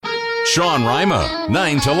Sean Rima,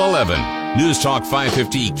 9 till 11. News Talk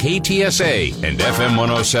 550 KTSA and FM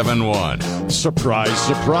 1071. Surprise,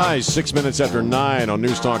 surprise. 6 minutes after 9 on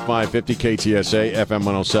News Talk 550 KTSA, FM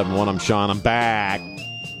 1071. I'm Sean. I'm back.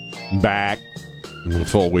 A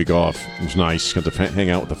full week off. It was nice. Got to hang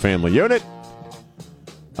out with the family unit.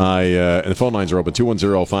 And the phone lines are open,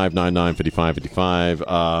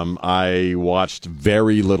 210-599-5555. I watched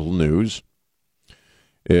very little news.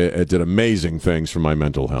 It did amazing things for my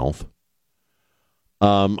mental health.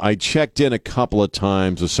 I checked in a couple of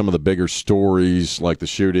times with some of the bigger stories, like the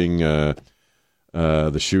shootings at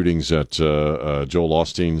Joel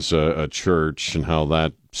Osteen's church, and how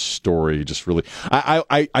that story just really...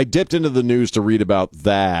 I dipped into the news to read about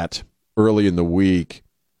that early in the week,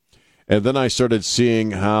 and then I started seeing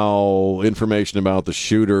how information about the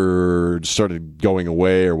shooter started going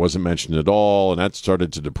away or wasn't mentioned at all, and that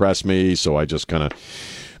started to depress me, so I just kind of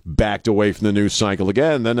backed away from the news cycle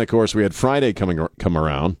again. Then, of course, we had Friday come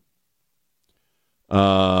around,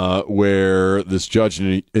 where this judge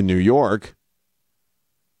in New York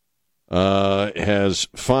has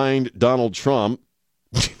fined Donald Trump.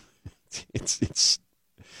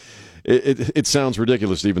 It sounds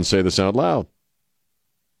ridiculous to even say this out loud.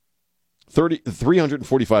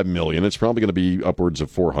 $345 million. It's probably going to be upwards of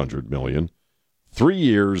 $400 million. 3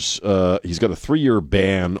 years. He's got a 3-year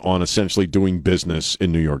ban on essentially doing business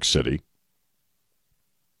in New York City.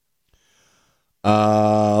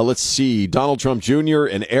 Let's see. Donald Trump Jr.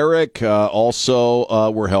 and Eric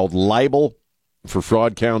also were held liable for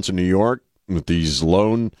fraud counts in New York with these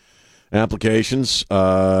loan applications.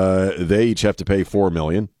 They each have to pay $4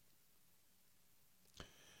 million.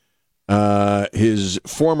 His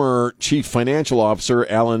former chief financial officer,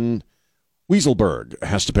 Alan Weisselberg,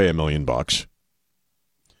 has to pay $1 million.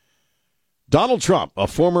 Donald Trump, a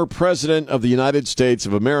former president of the United States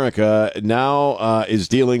of America, now is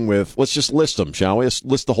dealing with, let's just list them, shall we? Let's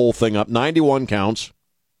list the whole thing up. 91 counts.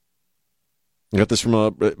 I got this from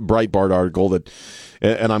a Breitbart article,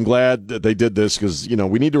 and I'm glad that they did this because,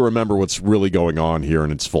 we need to remember what's really going on here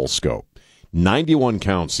in its full scope. 91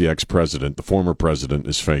 counts the ex-president, the former president,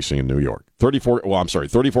 is facing in New York. 34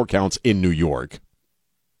 counts in New York.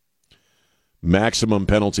 Maximum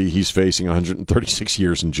penalty, he's facing 136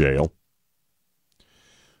 years in jail.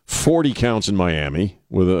 40 counts in Miami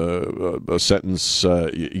with a sentence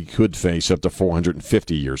he could face up to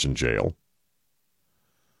 450 years in jail.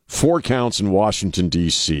 4 counts in Washington,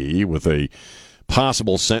 D.C. with a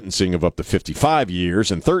possible sentencing of up to 55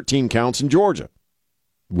 years, and 13 counts in Georgia,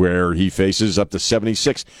 where he faces up to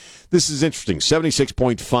 76. This is interesting,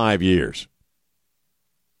 76.5 years.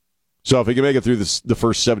 So if he can make it through the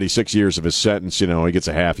first 76 years of his sentence, he gets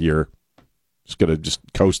a half year. He's going to just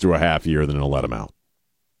coast through a half year, then they'll let him out.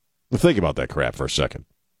 Well, think about that crap for a second.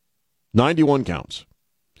 91 counts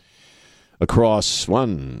across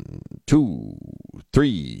 1, 2,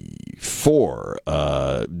 3, 4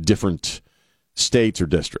 different states or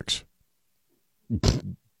districts.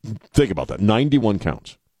 Think about that. 91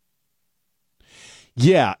 counts.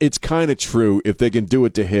 Yeah, it's kind of true. If they can do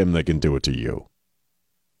it to him, they can do it to you.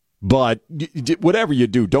 But whatever you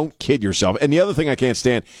do, don't kid yourself. And the other thing I can't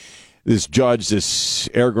stand, this judge, this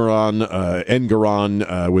Engoron,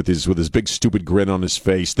 with his big stupid grin on his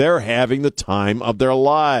face, they're having the time of their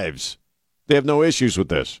lives. They have no issues with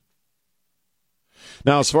this.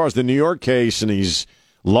 Now, as far as the New York case and these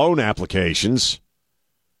loan applications,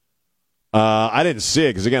 I didn't see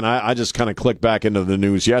it because, again, I just kind of clicked back into the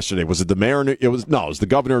news yesterday. Was it the mayor? It was the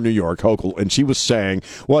governor of New York, Hochul, and she was saying,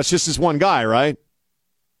 well, it's just this one guy, right?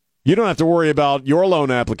 You don't have to worry about your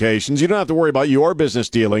loan applications. You don't have to worry about your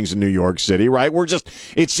business dealings in New York City, right?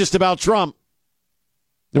 It's just about Trump.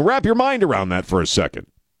 Now wrap your mind around that for a second.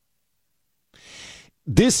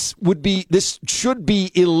 This should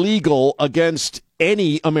be illegal against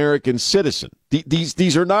any American citizen.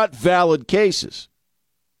 These are not valid cases.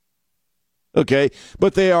 Okay,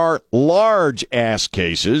 but they are large-ass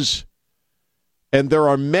cases, and there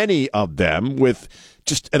are many of them with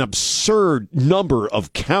just an absurd number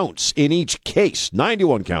of counts in each case.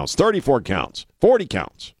 91 counts, 34 counts, 40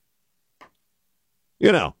 counts.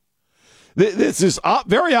 This is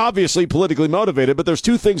very obviously politically motivated, but there's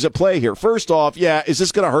two things at play here. First off, is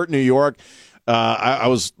this going to hurt New York? I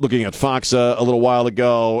was looking at Fox a little while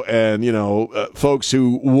ago, and, folks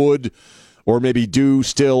who would or maybe do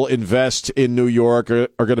still invest in New York are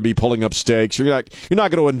going to be pulling up stakes. You're not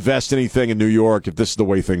going to invest anything in New York if this is the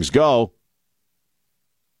way things go.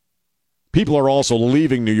 People are also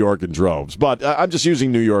leaving New York in droves, but I'm just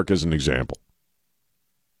using New York as an example.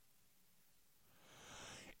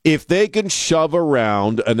 If they can shove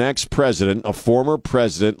around an ex-president, a former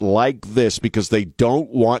president like this because they don't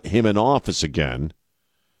want him in office again,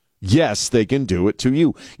 yes, they can do it to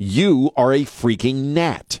you. You are a freaking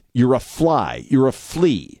gnat. You're a fly. You're a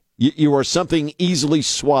flea. You are something easily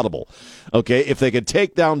swattable. Okay, if they could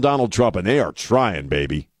take down Donald Trump, and they are trying,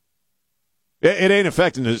 baby. It ain't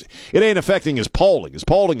affecting his polling. His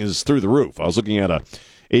polling is through the roof. I was looking at a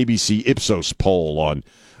ABC Ipsos poll on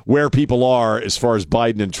where people are as far as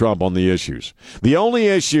Biden and Trump on the issues. The only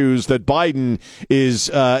issues that Biden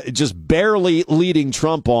is just barely leading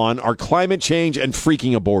Trump on are climate change and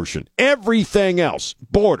freaking abortion. Everything else,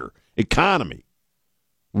 border, economy,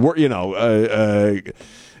 war,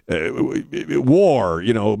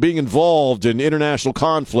 being involved in international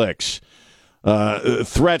conflicts,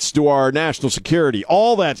 threats to our national security,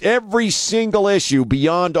 all that, every single issue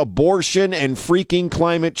beyond abortion and freaking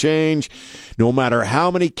climate change, no matter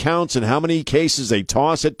how many counts and how many cases they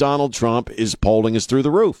toss at Donald Trump, his polling is through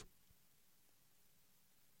the roof.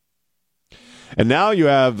 And now you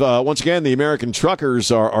have, once again, the American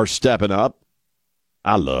truckers are stepping up.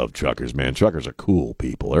 I love truckers, man. Truckers are cool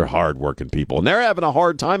people. They're hardworking people, and they're having a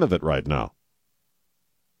hard time of it right now.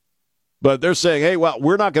 But they're saying, hey, well,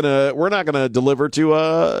 we're not gonna deliver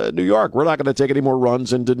to New York. We're not going to take any more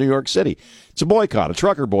runs into New York City. It's a boycott, a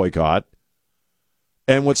trucker boycott.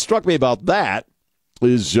 And what struck me about that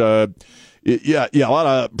is, a lot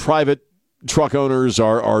of private truck owners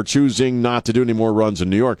are choosing not to do any more runs in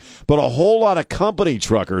New York. But a whole lot of company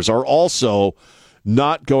truckers are also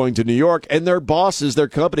not going to New York, and their bosses, their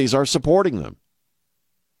companies, are supporting them.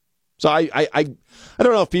 So I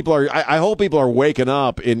don't know if people are. I hope people are waking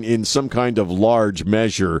up in some kind of large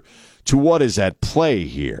measure to what is at play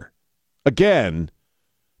here. Again,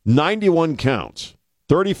 91 counts,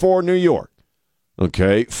 34 in New York,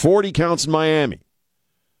 okay, 40 counts in Miami,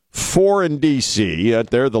 4 in D.C.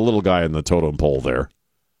 They're the little guy in the totem pole there.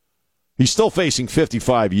 He's still facing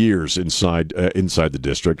 55 years inside the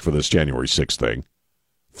district for this January 6th thing.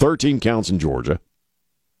 13 counts in Georgia.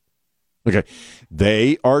 Okay,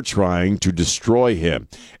 they are trying to destroy him,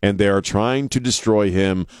 and they are trying to destroy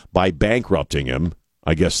him by bankrupting him,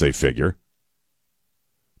 I guess they figure.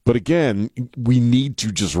 But again, we need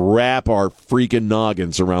to just wrap our freaking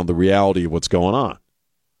noggins around the reality of what's going on.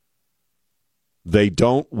 They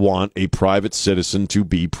don't want a private citizen to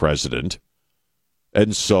be president,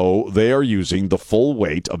 and so they are using the full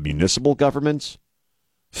weight of municipal governments,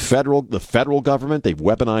 the federal government. They've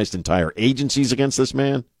weaponized entire agencies against this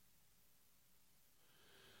man.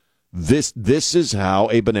 This is how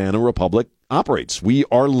a banana republic operates. We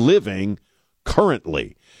are living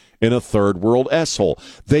currently in a third world S-hole.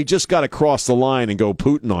 They just got to cross the line and go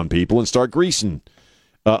Putin on people and start greasing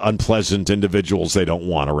unpleasant individuals they don't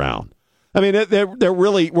want around. I mean, they're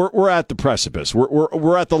really we're at the precipice.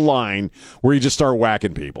 We're at the line where you just start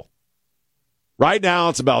whacking people. Right now,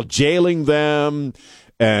 it's about jailing them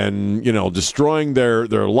and destroying their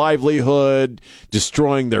livelihood,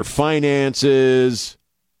 destroying their finances.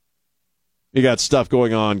 You got stuff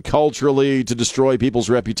going on culturally to destroy people's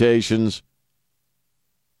reputations.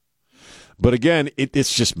 But again,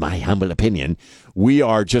 it's just my humble opinion. We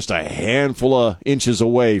are just a handful of inches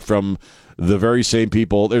away from the very same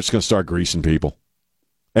people. They're just going to start greasing people.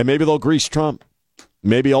 And maybe they'll grease Trump.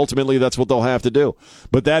 Maybe ultimately that's what they'll have to do.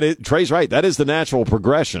 But Trey's right. That is the natural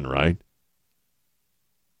progression, right?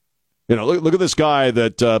 Look at this guy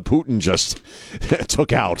that Putin just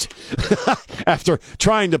took out after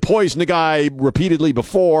trying to poison a guy repeatedly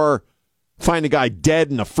before, find a guy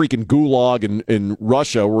dead in a freaking gulag in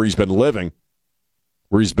Russia where he's been living,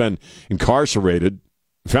 where he's been incarcerated,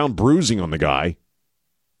 found bruising on the guy.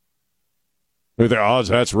 Oh,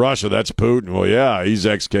 that's Russia, that's Putin. Well, yeah, he's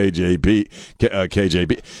ex-KGB.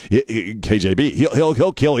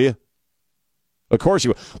 He'll kill you. Of course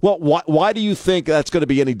you will. Well, why do you think that's going to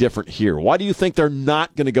be any different here? Why do you think they're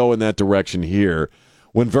not going to go in that direction here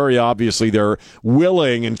when very obviously they're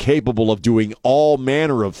willing and capable of doing all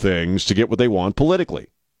manner of things to get what they want politically?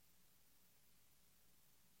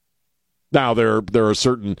 Now, there are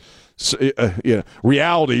certain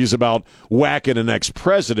realities about whacking an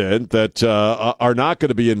ex-president that are not going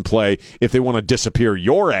to be in play if they want to disappear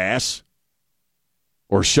your ass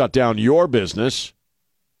or shut down your business.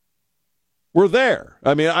 We're there.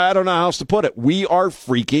 I mean, I don't know how else to put it. We are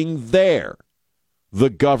freaking there. The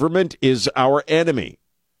government is our enemy.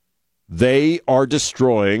 They are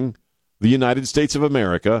destroying the United States of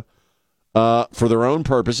America for their own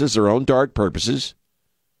purposes, their own dark purposes.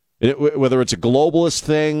 Whether it's a globalist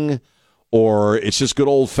thing or it's just good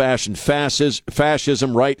old-fashioned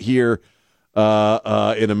fascism right here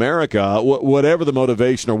in America, whatever the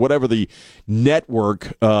motivation or whatever the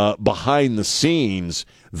network behind the scenes,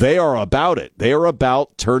 they are about it. They are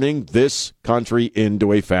about turning this country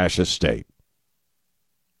into a fascist state.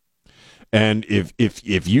 And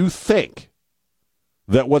if you think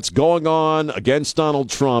that what's going on against Donald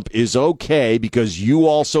Trump is okay because you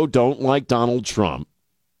also don't like Donald Trump,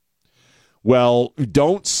 well,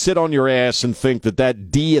 don't sit on your ass and think that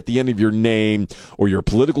D at the end of your name or your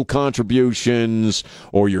political contributions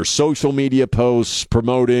or your social media posts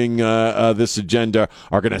promoting this agenda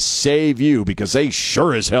are going to save you, because they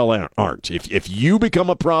sure as hell aren't. If you become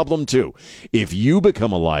a problem too, if you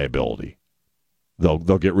become a liability, they'll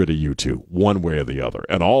get rid of you too, one way or the other.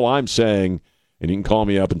 And all I'm saying, and you can call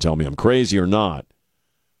me up and tell me I'm crazy or not,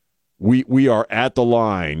 we are at the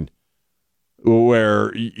line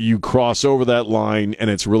where you cross over that line,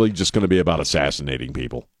 and it's really just going to be about assassinating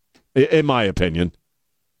people, in my opinion.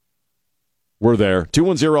 We're there.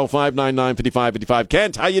 210-599-5555.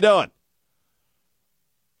 Kent, how you doing?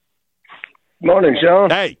 Morning,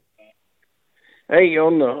 Sean. Hey. Hey,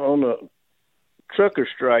 on the trucker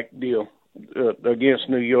strike deal against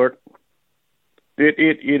New York, it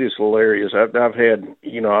is hilarious. I've had,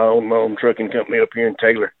 I own my own trucking company up here in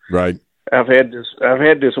Taylor. Right. I've had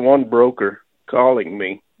this one broker calling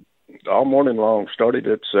me all morning long. Started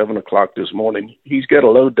at 7:00 this morning. He's got a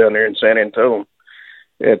load down there in San Antonio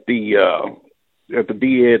at the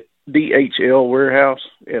DHL warehouse,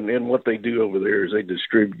 and then what they do over there is they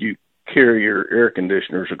distribute Carrier air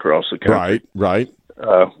conditioners across the country. Right.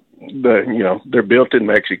 They're built in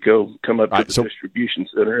Mexico, come up to the distribution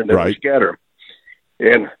center, and then they scatter them.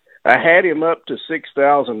 And I had him up to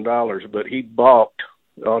 $6,000, but he balked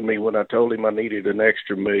on me when I told him I needed an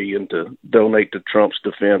extra $1 million to donate to Trump's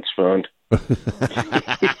defense fund. I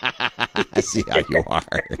see how you are.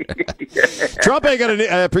 Trump ain't gonna.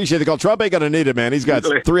 I appreciate the call. Trump ain't gonna need it, man. He's got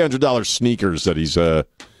 $300 sneakers that he's.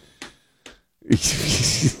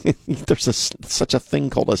 There's such a thing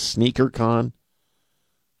called a sneaker con.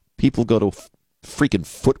 People go to freaking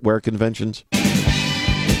footwear conventions.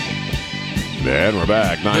 And we're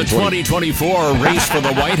back. The 2024 race for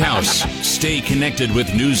the White House. Stay connected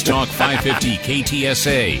with News Talk 550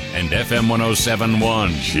 KTSA and FM 107.1.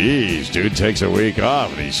 Jeez, dude takes a week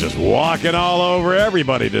off and he's just walking all over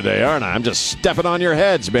everybody today, aren't I? I'm just stepping on your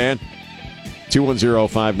heads, man.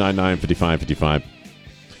 210-599-5555.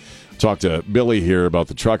 Talk to Billy here about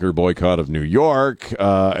the trucker boycott of New York.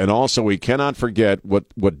 And also, we cannot forget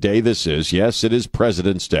what day this is. Yes, it is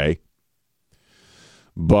President's Day.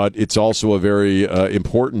 But it's also a very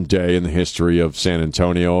important day in the history of San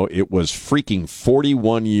Antonio. It was freaking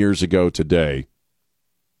 41 years ago today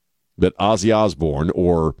that Ozzy Osbourne,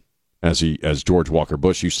 or as George Walker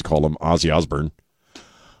Bush used to call him, Ozzy Osbourne,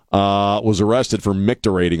 was arrested for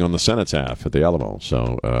micturating on the cenotaph at the Alamo.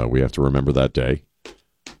 So we have to remember that day.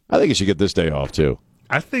 I think you should get this day off, too.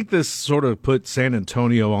 I think this sort of put San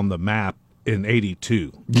Antonio on the map in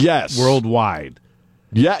 '82. Yes. Worldwide.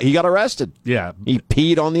 Yeah, he got arrested. Yeah. He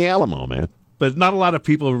peed on the Alamo, man. But not a lot of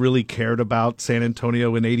people really cared about San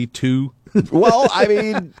Antonio in '82. Well, I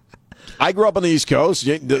mean, I grew up on the East Coast.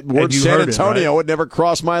 The word San Antonio would never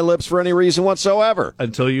cross my lips for any reason whatsoever.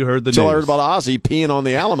 Until you heard the news. Until I heard about Ozzy peeing on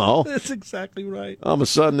the Alamo. That's exactly right. All of a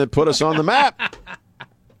sudden, it put us on the map.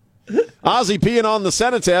 Ozzy peeing on the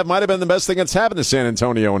cenotaph might have been the best thing that's happened to San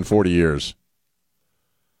Antonio in 40 years.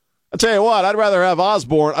 I'll tell you what, I'd rather have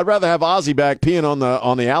Ozzy back peeing on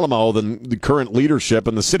the Alamo than the current leadership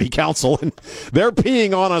and the city council. And they're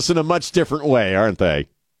peeing on us in a much different way, aren't they?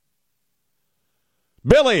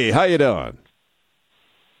 Billy, how you doing?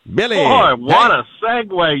 Billy. Boy, what a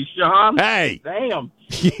segue, Sean. Hey. Damn.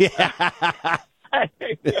 Yeah.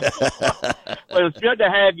 Well, it's good to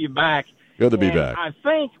have you back. Good to be back. I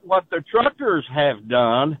think what the truckers have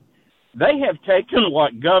done, they have taken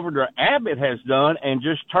what Governor Abbott has done and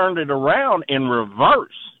just turned it around in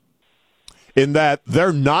reverse. In that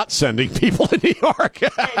they're not sending people to New York.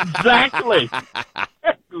 Exactly.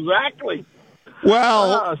 Exactly.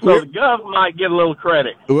 Well, so the Gov might get a little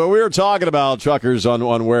credit. Well, we were talking about truckers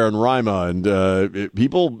on Ware and Rima, and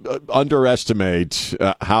people underestimate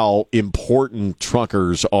how important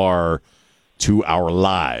truckers are to our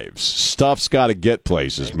lives. Stuff's got to get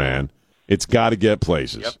places, man. It's got to get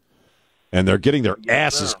places. Yep. And they're getting their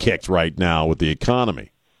asses kicked right now with the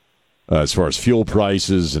economy as far as fuel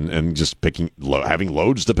prices and just having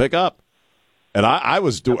loads to pick up. And I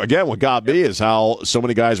was, again, what got me is how so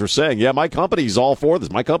many guys were saying, yeah, my company's all for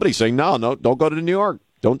this. My company's saying, no, don't go to New York.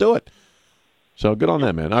 Don't do it. So good on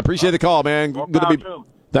that, man. I appreciate the call, man. Good to be.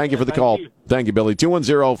 Thank you for the call. Thank you, Billy.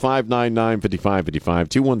 210-599-5555.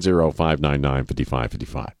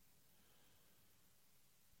 210-599-5555.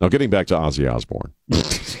 Now, getting back to Ozzy Osbourne.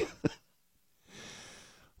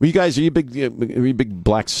 Are you a big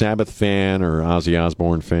Black Sabbath fan or Ozzy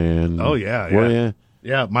Osbourne fan? Oh, yeah. Were you?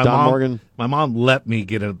 Yeah, my mom let me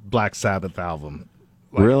get a Black Sabbath album.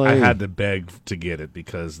 Really? I had to beg to get it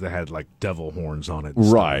because they had devil horns on it.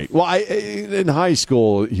 Right. Stuff. Well, in high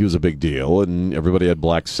school, he was a big deal, and everybody had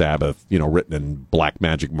Black Sabbath, written in black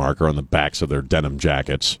magic marker on the backs of their denim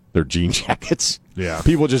jackets, their jean jackets. Yeah.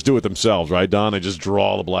 People just do it themselves, right, Don? They just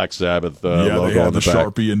draw the Black Sabbath logo they had on the the back.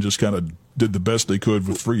 Sharpie and just kind of did the best they could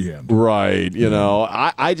with freehand. Right.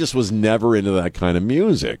 I just was never into that kind of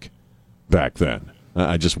music back then.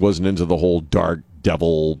 I just wasn't into the whole dark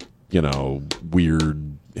devil,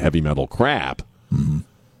 weird heavy metal crap. Mm-hmm.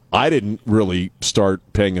 I didn't really start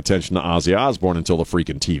paying attention to Ozzy Osbourne until the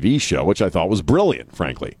freaking TV show, which I thought was brilliant,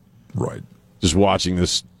 frankly. Right. Just watching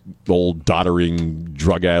this old doddering,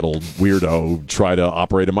 drug-addled weirdo try to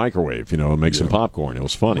operate a microwave, and make some popcorn. It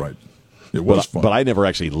was funny. Right. It was fun. But I never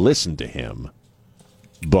actually listened to him.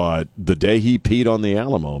 But the day he peed on the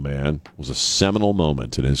Alamo, man, was a seminal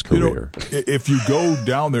moment in his career. If you go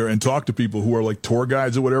down there and talk to people who are like tour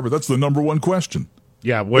guides or whatever, that's the number one question.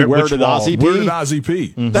 Yeah, where did Ozzy pee? Where did Ozzy pee?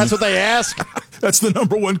 Mm-hmm. That's what they ask? That's the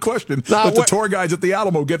number one question that the tour guides at the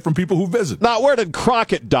Alamo get from people who visit. Not where did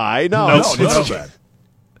Crockett die? No, none of that.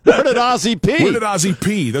 Where did Ozzy pee? Where did Ozzy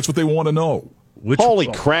pee? That's what they want to know.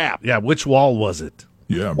 Holy crap. Yeah, which wall was it?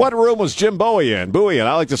 Yeah. What room was Jim Bowie in?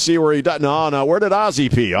 I like to see where he died. No, where did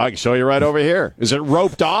Ozzy pee? I can show you right over here. Is it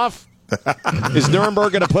roped off? Is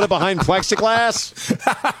Nuremberg going to put it behind plexiglass?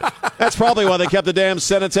 That's probably why they kept the damn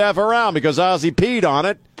cenotaph around, because Ozzy peed on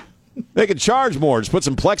it. They could charge more. Just put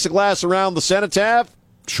some plexiglass around the cenotaph.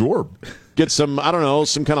 Sure. Get some, I don't know,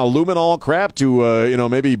 some kind of luminol crap to,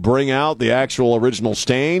 maybe bring out the actual original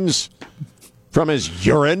stains from his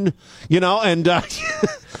urine, and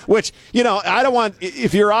which, I don't want,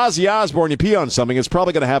 if you're Ozzy Osbourne, you pee on something, it's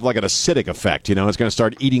probably going to have like an acidic effect, it's going to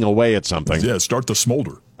start eating away at something. Yeah, start to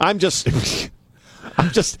smolder. I'm just,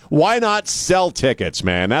 why not sell tickets,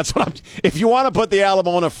 man? That's what if you want to put the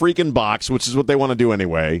Alamo in a freaking box, which is what they want to do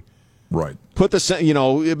anyway. Right. Put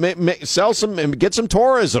sell some and get some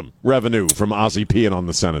tourism revenue from Ozzy peeing on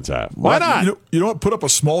the cenotaph. Why not? You know what? Put up a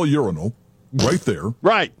small urinal right there.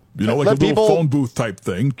 Right. Like a little phone booth type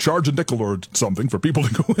thing. Charge a nickel or something for people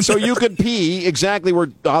to go in so there. you could pee exactly where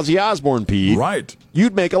Ozzy Osbourne peed. Right.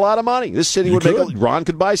 You'd make a lot of money. This city Ron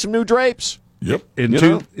could buy some new drapes. Yep.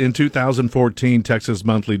 In 2014, Texas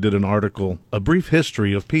Monthly did an article, A Brief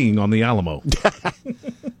History of Peeing on the Alamo.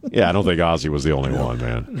 Yeah, I don't think Ozzy was the only one,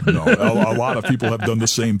 man. No, a lot of people have done the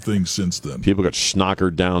same thing since then. People got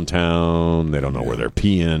schnockered downtown. They don't know where they're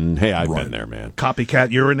peeing. Hey, I've been there, man.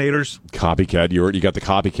 Copycat urinators? Copycat. You got the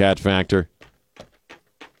copycat factor?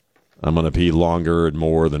 I'm going to pee longer and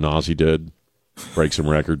more than Ozzy did. Break some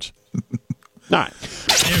records. Not.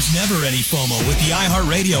 There's never any FOMO with the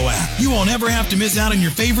iHeartRadio app. You won't ever have to miss out on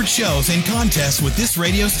your favorite shows and contests with this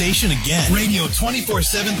radio station again. Radio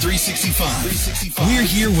 24/7, 365. We're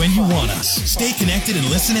here when you want us. Stay connected and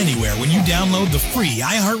listen anywhere when you download the free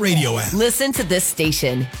iHeartRadio app. Listen to this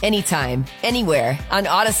station anytime, anywhere on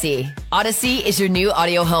Odyssey. Odyssey is your new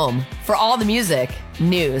audio home for all the music,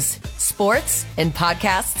 news, sports, and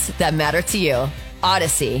podcasts that matter to you.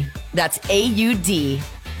 Odyssey. That's AUDACY.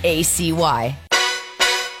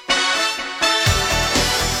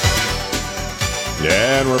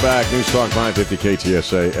 Yeah, and we're back. News Talk 550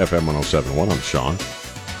 KTSA FM 107.1. I'm Sean.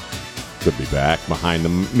 Good to be back behind the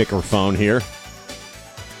microphone here.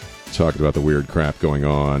 Talking about the weird crap going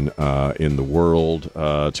on in the world.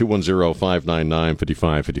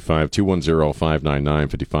 210-599-5555.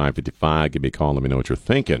 210-599-5555. Give me a call. Let me know what you're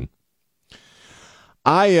thinking.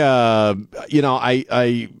 I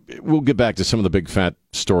we'll get back to some of the big fat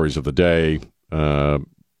stories of the day.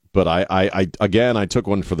 But I took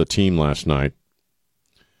one for the team last night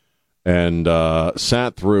and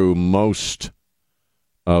sat through most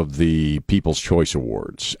of the People's Choice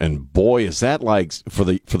Awards. And boy, is that like for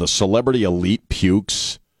the celebrity elite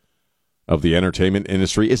pukes of the entertainment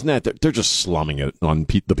industry, isn't that they're just slumming it on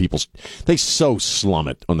the People's, they so slum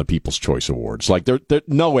it on the People's Choice Awards. Like they're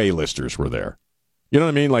no A-listers were there. You know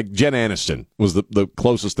what I mean? Like Jen Aniston was the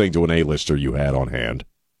closest thing to an A-lister you had on hand.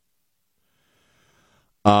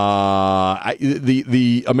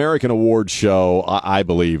 The American Awards show, I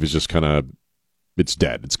believe, is just kind of, it's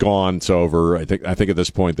dead. It's gone. It's over. I think at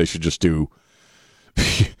this point they should just do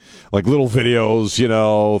like little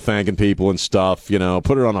videos, thanking people and stuff. Put it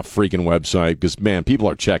on a freaking website because man, people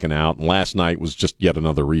are checking out. And last night was just yet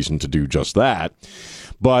another reason to do just that.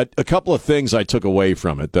 But a couple of things I took away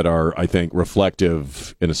from it that are, I think,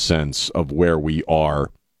 reflective in a sense of where we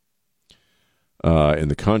are in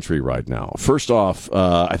the country right now. First off,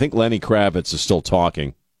 I think Lenny Kravitz is still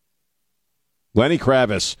talking. Lenny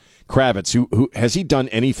Kravitz, who has he done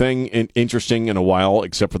anything interesting in a while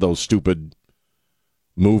except for those stupid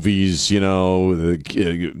movies,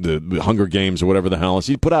 the Hunger Games or whatever the hell? Has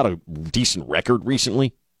he put out a decent record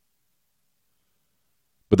recently?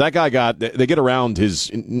 But that guy they get around his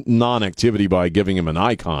non-activity by giving him an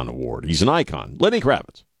icon award. He's an icon. Lenny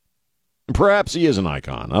Kravitz. Perhaps he is an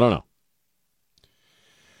icon. I don't know.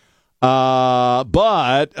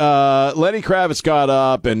 But Lenny Kravitz got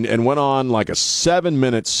up and went on like a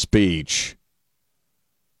 7-minute speech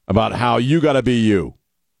about how you got to be you.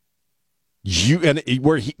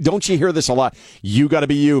 Don't you hear this a lot? You got to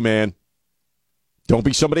be you, man. Don't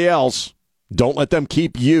be somebody else. Don't let them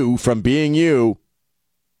keep you from being you.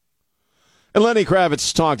 And Lenny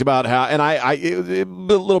Kravitz talked about how, and a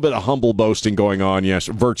little bit of humble boasting going on, yes,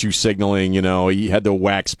 virtue signaling, he had to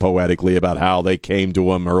wax poetically about how they came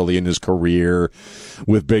to him early in his career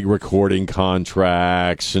with big recording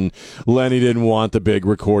contracts, and Lenny didn't want the big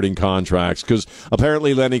recording contracts because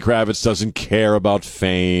apparently Lenny Kravitz doesn't care about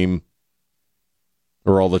fame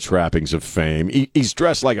or all the trappings of fame. He's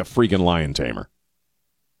dressed like a freaking lion tamer.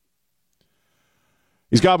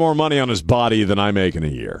 He's got more money on his body than I make in a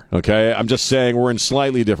year, okay? I'm just saying we're in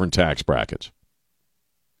slightly different tax brackets.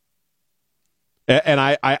 And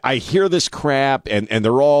I hear this crap, and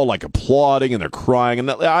they're all, like, applauding, and they're crying,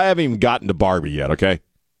 and I haven't even gotten to Barbie yet, okay?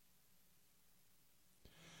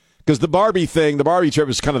 Because the Barbie trip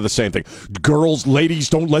is kind of the same thing. Girls, ladies,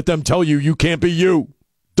 don't let them tell you you can't be you.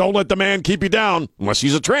 Don't let the man keep you down. Unless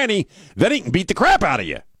he's a tranny, then he can beat the crap out of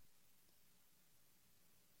you.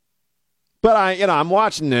 But I'm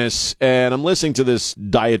watching this and I'm listening to this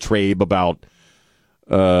diatribe about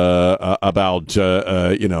the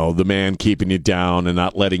man keeping you down and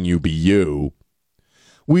not letting you be you.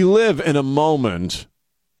 We live in a moment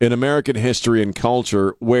in American history and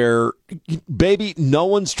culture where, baby, no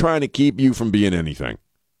one's trying to keep you from being anything.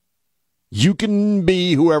 You can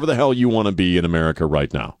be whoever the hell you want to be in America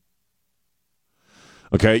right now.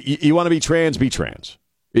 Okay, you want to be trans, be trans.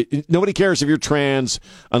 Nobody cares if you're trans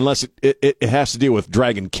unless it has to deal with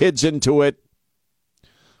dragging kids into it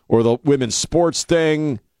or the women's sports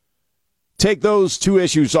thing. Take those two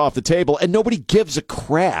issues off the table, and nobody gives a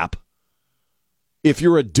crap if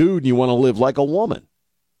you're a dude and you want to live like a woman.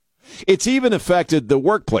 It's even affected the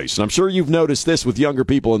workplace, and I'm sure you've noticed this with younger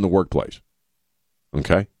people in the workplace.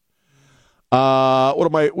 Okay?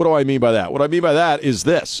 What do I mean by that? What I mean by that is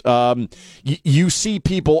this. You see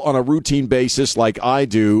people on a routine basis like I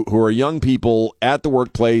do who are young people at the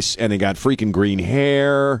workplace and they got freaking green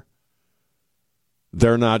hair.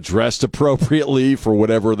 They're not dressed appropriately for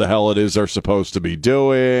whatever the hell it is they're supposed to be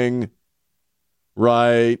doing.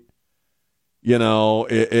 Right?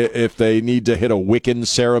 If they need to hit a Wiccan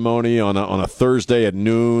ceremony on a Thursday at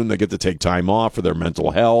noon, they get to take time off for their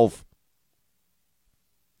mental health.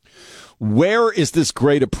 Where is this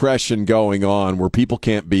great oppression going on where people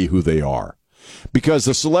can't be who they are? Because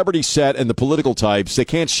the celebrity set and the political types, they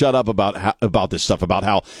can't shut up about this stuff, about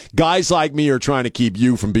how guys like me are trying to keep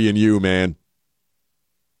you from being you, man.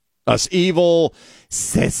 Us evil,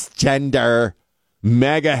 cisgender,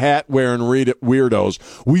 MAGA hat wearing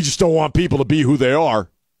weirdos. We just don't want people to be who they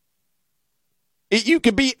are. You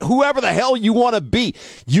can be whoever the hell you want to be.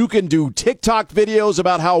 You can do TikTok videos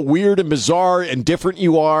about how weird and bizarre and different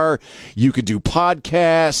you are. You can do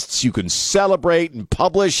podcasts. You can celebrate and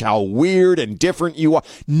publish how weird and different you are.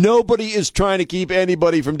 Nobody is trying to keep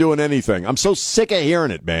anybody from doing anything. I'm so sick of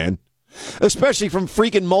hearing it, man. Especially from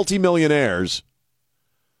freaking multimillionaires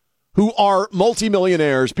who are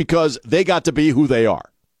multimillionaires because they got to be who they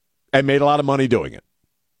are and made a lot of money doing it.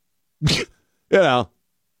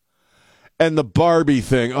 And the Barbie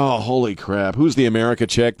thing, oh, holy crap. Who's the America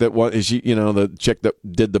chick that is she, the chick that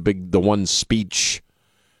did the one speech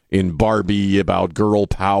in Barbie about girl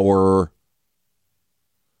power?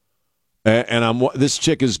 And this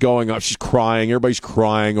chick is going up, she's crying, everybody's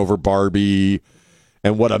crying over Barbie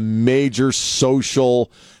and what a major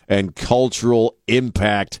social and cultural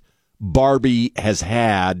impact Barbie has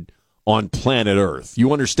had on planet Earth.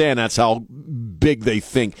 You understand that's how big they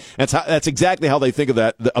think. That's exactly how they think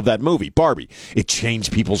of that movie, Barbie. It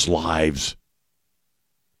changed people's lives.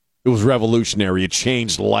 It was revolutionary. It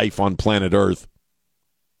changed life on planet Earth.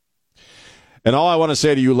 And all I want to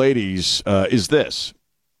say to you ladies is this.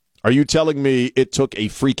 Are you telling me it took a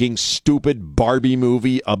freaking stupid Barbie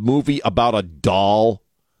movie, a movie about a doll,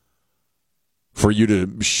 for you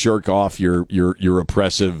to shirk off your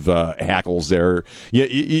oppressive hackles there?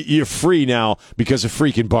 You're free now because of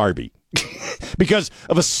freaking Barbie. Because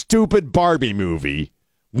of a stupid Barbie movie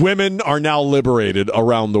Women are now liberated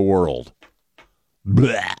around the world.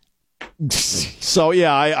 Blah. So,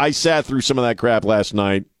 yeah, I sat through some of that crap last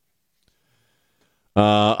night.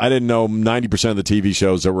 I didn't know 90% of the TV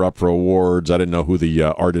shows that were up for awards. I didn't know who the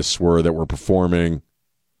artists were that were performing.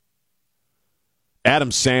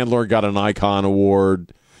 Adam Sandler got an Icon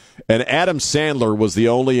Award. And Adam Sandler was the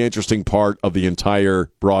only interesting part of the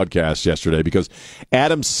entire broadcast yesterday because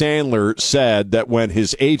Adam Sandler said that when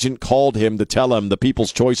his agent called him to tell him the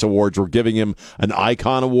People's Choice Awards were giving him an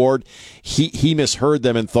Icon Award, he misheard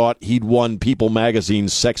them and thought he'd won People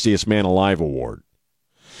Magazine's Sexiest Man Alive Award.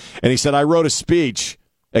 And he said, I wrote a speech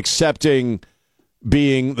accepting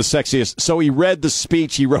being the sexiest. So he read the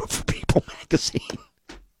speech he wrote for People Magazine.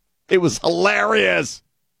 It was hilarious.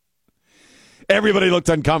 Everybody looked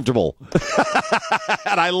uncomfortable.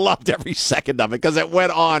 And I loved every second of it because it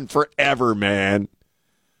went on forever, man.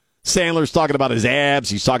 Sandler's talking about his abs.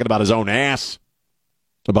 He's talking about his own ass,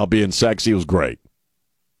 about being sexy. It was great.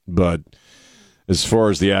 But as far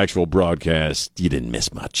as the actual broadcast, you didn't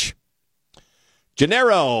miss much.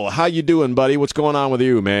 Gennaro, how you doing, buddy? What's going on with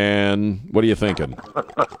you, man? What are you thinking?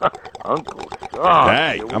 Uncle Sean.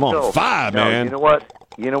 Hey, I'm on fire, man.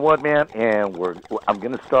 You know what, man? And I'm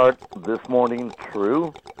going to start this morning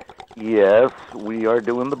true. Yes, we are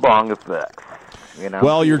doing the bong effects.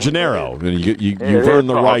 Well, you're Gennaro. You've earned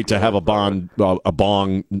the right to have a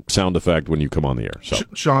bong sound effect when you come on the air. So.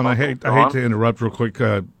 Sean, I hate to interrupt real quick.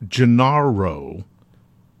 Gennaro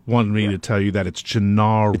wanted me to tell you that it's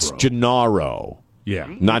Gennaro. It's Gennaro.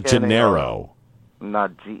 Yeah. Not Gennaro.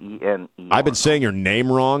 Not Gene. I've been saying your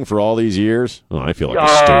name wrong for all these years. Oh, I feel like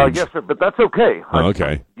a stooge. Yes, sir, but that's okay.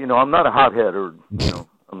 Okay. I'm not a hothead, or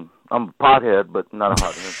I'm a pothead, but not a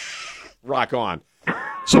hothead. Rock on.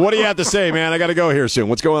 So what do you have to say, man? I got to go here soon.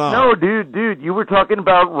 What's going on? No, dude, you were talking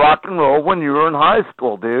about rock and roll when you were in high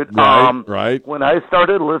school, dude. Right. When I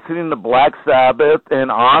started listening to Black Sabbath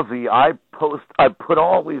and Ozzy, I put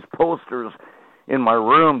all these posters in my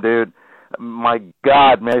room, dude. My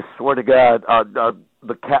God, man, I swear to God,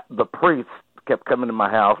 the priest kept coming to my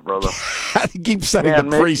house, brother. I keep sending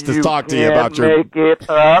the priest to talk to you about your make it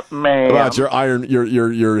up, man. About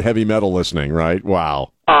your heavy metal listening, right?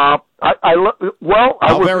 Wow. How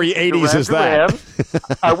very 80s is that?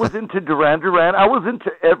 I was into Duran Duran. I was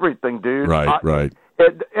into everything, dude. Right.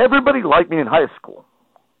 Everybody liked me in high school.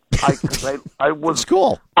 I was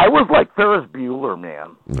cool. I was like Ferris Bueller,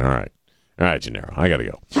 man. All right, Gennaro, I got to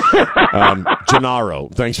go. Gennaro,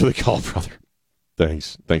 thanks for the call, brother.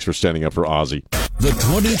 Thanks for standing up for Ozzy. The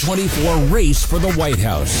 2024 race for the White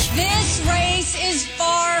House. This race is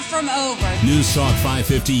far from over. News Talk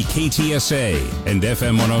 550 KTSA and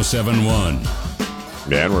FM 1071.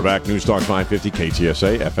 And we're back. News Talk 550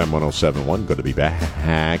 KTSA, FM 1071. Good to be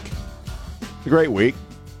back. It's a great week.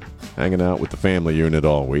 Hanging out with the family unit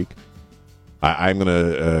all week. I'm going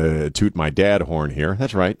to toot my dad horn here.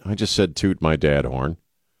 That's right. I just said toot my dad horn.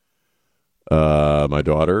 My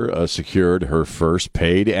daughter secured her first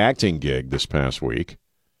paid acting gig this past week.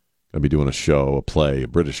 I'll be doing a play, a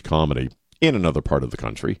British comedy in another part of the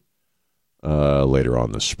country later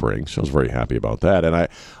on this spring. So I was very happy about that. And I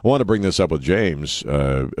want to bring this up with James.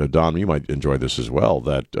 Don, you might enjoy this as well,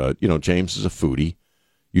 that, James is a foodie.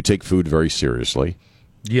 You take food very seriously.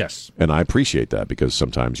 Yes. And I appreciate that because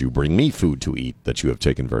sometimes you bring me food to eat that you have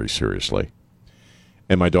taken very seriously.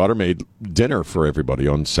 And my daughter made dinner for everybody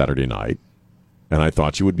on Saturday night, and I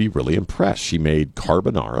thought you would be really impressed. She made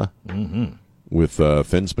carbonara with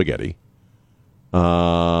thin spaghetti,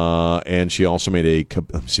 and she also made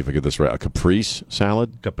let me see if I get this right, a caprese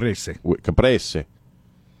salad? Caprese. Caprese,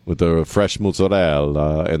 with the fresh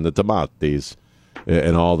mozzarella and the tomatoes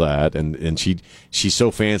and all that. And she's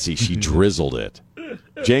so fancy, she drizzled it.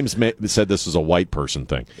 James said this is a white person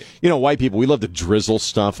thing. White people, we love to drizzle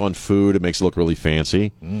stuff on food. It makes it look really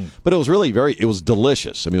fancy. But it was really it was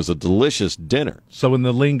delicious. I mean, it was a delicious dinner. So in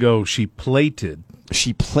the lingo, she plated.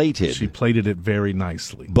 She plated it very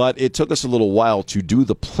nicely. But it took us a little while to do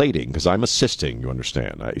the plating because I'm assisting, you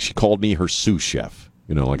understand. She called me her sous chef.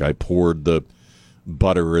 Like I poured the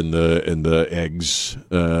butter and the eggs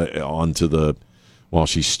onto while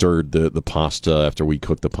she stirred the pasta after we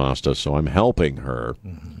cooked the pasta, so I'm helping her.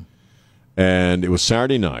 And it was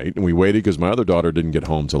Saturday night, and we waited because my other daughter didn't get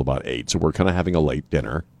home till about 8, so we're kind of having a late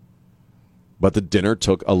dinner. But the dinner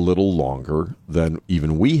took a little longer than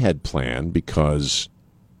even we had planned because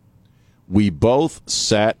we both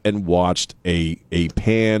sat and watched a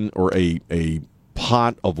pan or a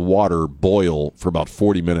pot of water boil for about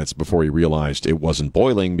 40 minutes before we realized it wasn't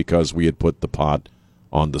boiling because we had put the pot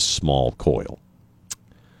on the small coil.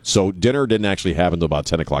 So dinner didn't actually happen until about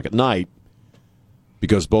 10 o'clock at night,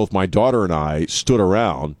 because both my daughter and I stood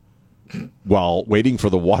around while waiting for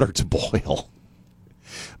the water to boil.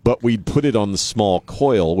 But we'd put it on the small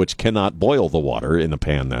coil, which cannot boil the water in a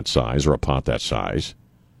pan that size or a pot that size.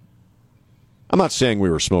 I'm not saying we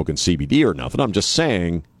were smoking CBD or nothing. I'm just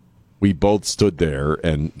saying we both stood there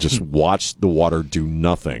and just watched the water do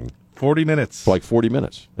nothing. 40 minutes. For like 40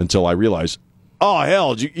 minutes until I realized, oh,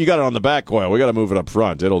 hell, you got it on the back coil. We got to move it up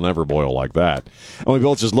front. It'll never boil like that. And we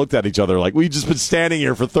both just looked at each other like, we've just been standing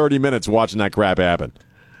here for 30 minutes watching that crap happen.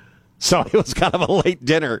 So it was kind of a late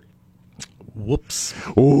dinner. Whoops.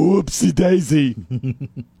 Whoopsie daisy.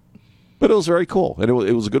 But it was very cool. And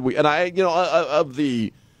it was a good week. And of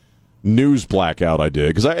the news blackout I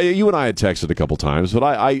did, because you and I had texted a couple times, but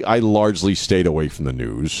I largely stayed away from the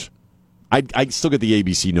news. I still get the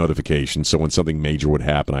ABC notification, so when something major would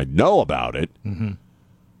happen, I'd know about it. Mm-hmm.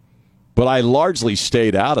 But I largely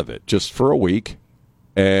stayed out of it just for a week,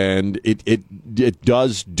 and it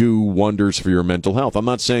does do wonders for your mental health. I'm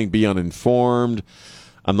not saying be uninformed.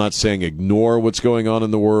 I'm not saying ignore what's going on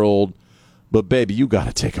in the world. But, baby, you got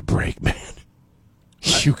to take a break, man.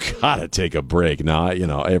 You got to take a break now,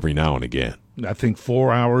 every now and again. I think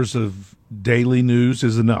 4 hours of daily news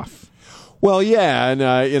is enough. Well, yeah, and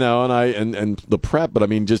and the prep, but I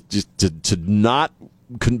mean, just to not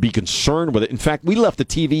be concerned with it. In fact, we left the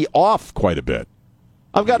TV off quite a bit.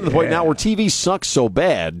 I've gotten to the point now where TV sucks so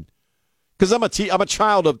bad because I'm a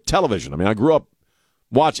child of television. I mean, I grew up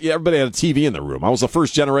watching. Everybody had a TV in their room. I was the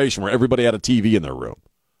first generation where everybody had a TV in their room.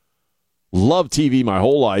 Loved TV my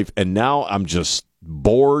whole life, and now I'm just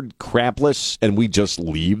bored, crapless, and we just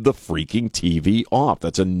leave the freaking TV off.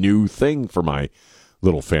 That's a new thing for my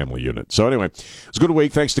little family unit. So anyway, it's a good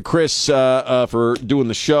week. Thanks to Chris for doing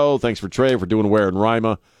the show. Thanks for Trey for doing Where and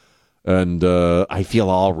Rima. And I feel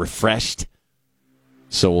all refreshed.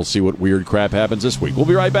 So we'll see what weird crap happens this week. We'll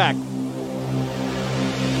be right back.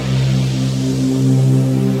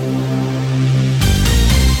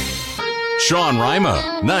 Sean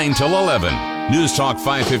Rima, 9 till 11. News Talk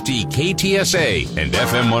 550 KTSA and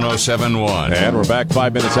FM 1071. And we're back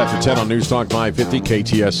 5 minutes after 10 on News Talk 550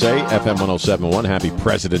 KTSA, FM 1071. Happy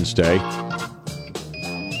President's Day.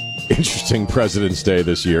 Interesting President's Day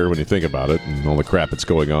this year when you think about it and all the crap that's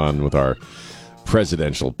going on with our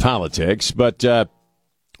presidential politics. But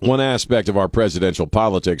one aspect of our presidential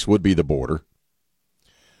politics would be the border.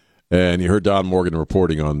 And you heard Don Morgan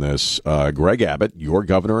reporting on this. Greg Abbott, your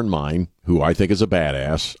governor and mine, who I think is a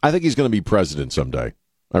badass. I think he's going to be president someday.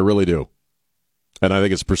 I really do. And I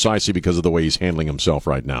think it's precisely because of the way he's handling himself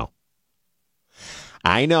right now.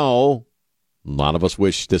 I know a lot of us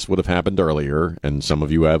wish this would have happened earlier, and some of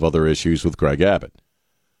you have other issues with Greg Abbott.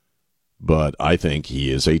 But I think he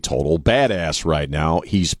is a total badass right now.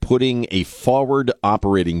 He's putting a forward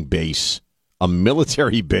operating base, a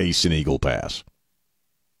military base in Eagle Pass.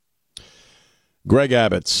 Greg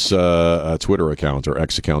Abbott's Twitter account or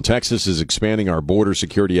X account. Texas is expanding our border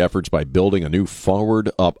security efforts by building a new forward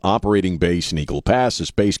operating base in Eagle Pass. This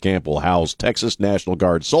base camp will house Texas National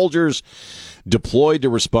Guard soldiers deployed to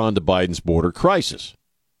respond to Biden's border crisis.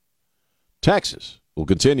 Texas will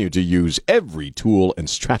continue to use every tool and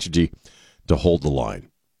strategy to hold the line.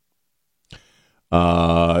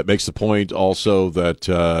 It makes the point also that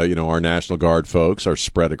our National Guard folks are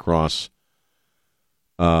spread across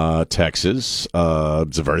Texas.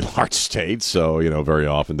 It's a very large state, so very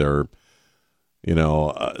often they're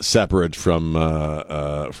separate from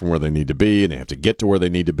where they need to be, and they have to get to where they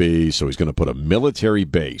need to be. So he's going to put a military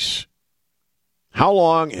base. How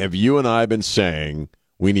long have you and I been saying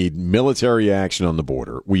we need military action on the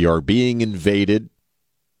border? We are being invaded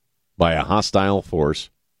by a hostile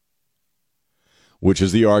force, which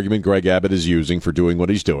is the argument Greg Abbott is using for doing what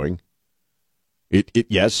he's doing.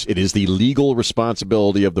 Yes, it is the legal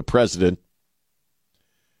responsibility of the president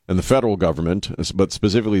and the federal government, but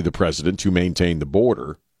specifically the president, to maintain the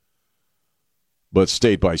border. But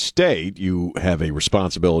state by state, you have a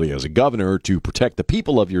responsibility as a governor to protect the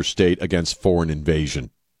people of your state against foreign invasion.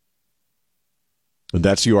 And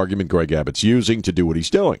that's the argument Greg Abbott's using to do what he's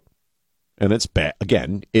doing. And it's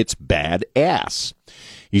it's badass.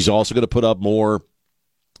 He's also going to put up more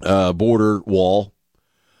border wall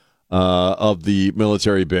of the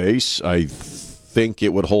military base. I think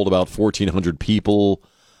it would hold about 1,400 people,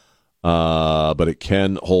 but it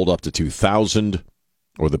can hold up to 2,000,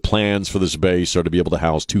 or the plans for this base are to be able to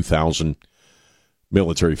house 2,000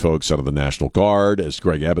 military folks out of the National Guard. As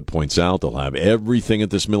Greg Abbott points out, they'll have everything at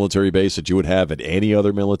this military base that you would have at any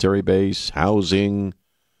other military base, housing,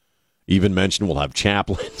 even mentioned we'll have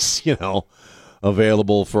chaplains,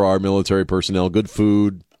 available for our military personnel, good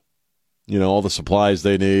food, all the supplies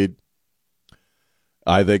they need.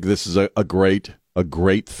 I think this is a great a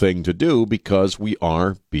great thing to do because we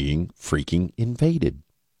are being freaking invaded.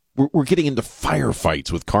 We're getting into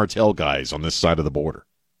firefights with cartel guys on this side of the border.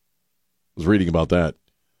 I was reading about that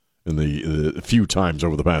in the few times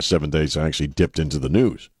over the past 7 days I actually dipped into the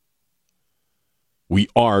news. We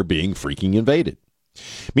are being freaking invaded.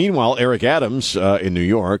 Meanwhile, Eric Adams in New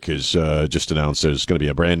York has just announced there's going to be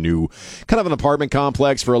a brand new kind of an apartment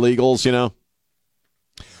complex for illegals, you know.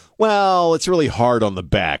 Well, it's really hard on the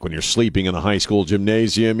back when you're sleeping in a high school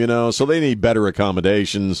gymnasium, you know, so they need better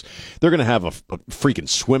accommodations. They're going to have a freaking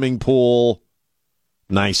swimming pool,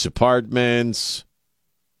 nice apartments.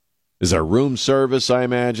 Is there room service, I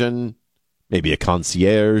imagine? Maybe a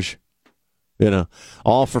concierge, you know,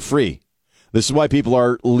 all for free. This is why people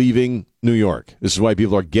are leaving New York. This is why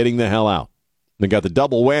people are getting the hell out. They got the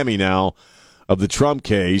double whammy now of the Trump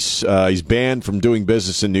case. He's banned from doing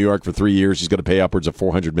business in New York for 3 years. He's going to pay upwards of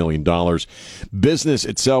 $400 million. Business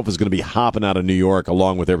itself is going to be hopping out of New York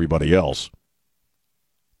along with everybody else.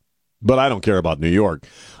 But I don't care about New York.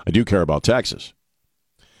 I do care about Texas.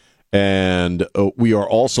 And we are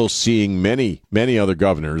also seeing many, many other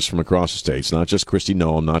governors from across the states, not just Kristi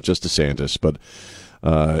Noem, not just DeSantis, but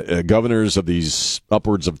governors of these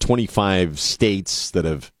upwards of 25 states that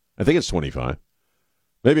have, I think it's 25.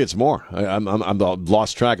 Maybe it's more. I'm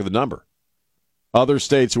lost track of the number. Other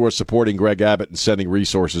states who are supporting Greg Abbott and sending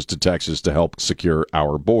resources to Texas to help secure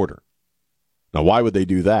our border. Now, why would they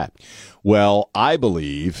do that? Well, I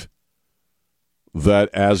believe that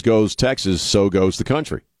as goes Texas, so goes the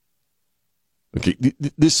country. Okay,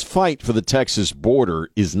 this fight for the Texas border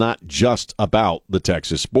is not just about the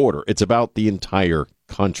Texas border. It's about the entire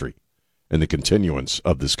country and the continuance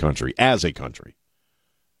of this country as a country,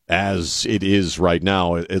 as it is right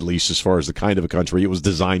now, at least as far as the kind of a country it was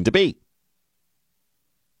designed to be.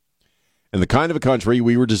 And the kind of a country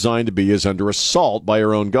we were designed to be is under assault by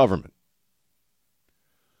our own government.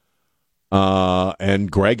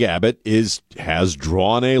 And Greg Abbott has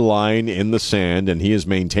drawn a line in the sand, and he is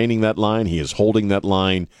maintaining that line. He is holding that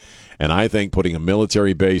line. And I think putting a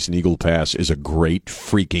military base in Eagle Pass is a great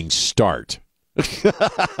freaking start.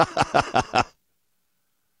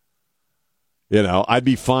 You know, I'd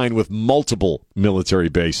be fine with multiple military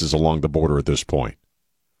bases along the border at this point.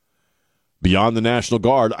 Beyond the National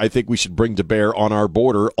Guard, I think we should bring to bear on our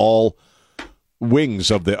border all wings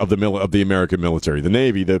of the American military, the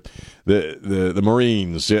Navy, the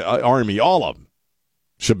Marines, the Army, all of them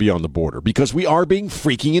should be on the border because we are being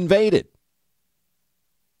freaking invaded.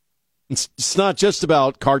 It's not just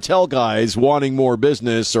about cartel guys wanting more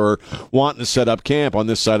business or wanting to set up camp on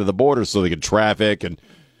this side of the border so they can traffic and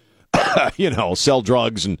sell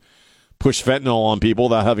drugs and push fentanyl on people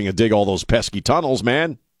without having to dig all those pesky tunnels,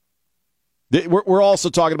 man. We're also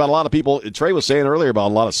talking about a lot of people. Trey was saying earlier about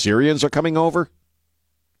a lot of Syrians are coming over.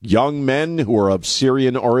 Young men who are of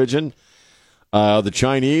Syrian origin. The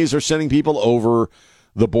Chinese are sending people over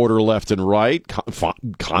the border left and right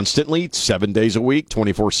constantly, 7 days a week,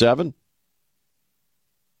 24/7.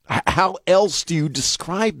 How else do you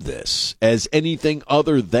describe this as anything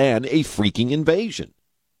other than a freaking invasion?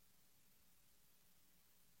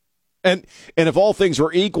 And if all things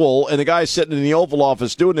were equal and the guy sitting in the Oval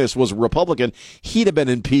Office doing this was a Republican, he'd have been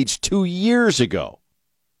impeached 2 years ago.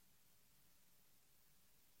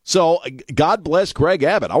 So God bless Greg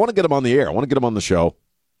Abbott. I want to get him on the air. I want to get him on the show.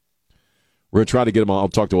 We're going to try to get him on. I'll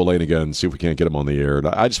talk to Elaine again and see if we can't get him on the air.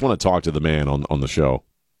 I just want to talk to the man on the show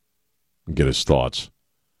and get his thoughts.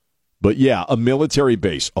 But yeah, a military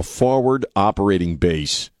base, a forward operating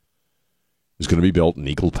base is going to be built in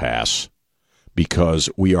Eagle Pass, because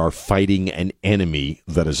we are fighting an enemy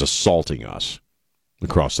that is assaulting us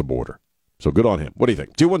across the border. So good on him. What do you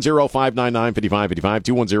think? 210-599-5555,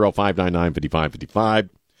 210-599-5555.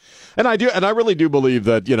 And I really do believe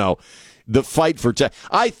that, the fight for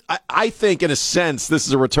I think, in a sense, this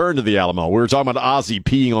is a return to the Alamo. We were talking about Ozzy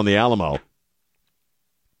peeing on the Alamo.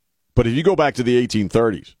 But if you go back to the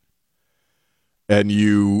 1830s, and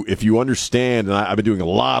if you understand, and I've been doing a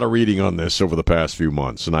lot of reading on this over the past few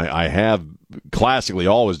months, and I have classically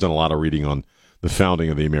always done a lot of reading on the founding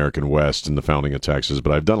of the American West and the founding of Texas,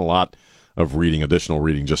 but I've done a lot of additional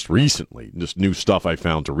reading just recently, just new stuff I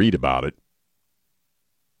found to read about it.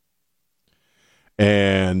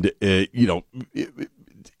 And,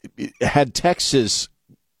 had Texas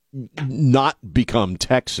not become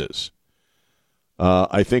Texas,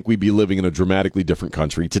 I think we'd be living in a dramatically different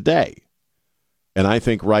country today. And I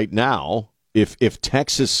think right now, if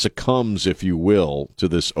Texas succumbs, if you will, to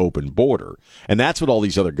this open border, and that's what all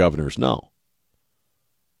these other governors know,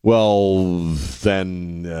 well,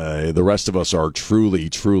 then the rest of us are truly,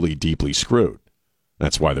 truly deeply screwed.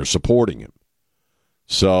 That's why they're supporting him.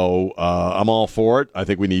 So I'm all for it. I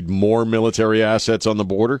think we need more military assets on the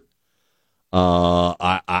border.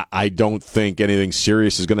 I don't think anything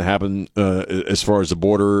serious is going to happen as far as the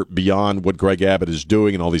border beyond what Greg Abbott is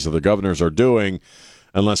doing and all these other governors are doing,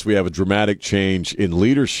 unless we have a dramatic change in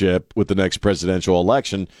leadership with the next presidential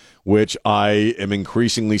election, which I am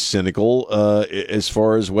increasingly cynical as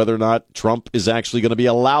far as whether or not Trump is actually going to be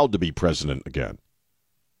allowed to be president again.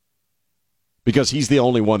 Because he's the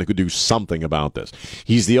only one who could do something about this.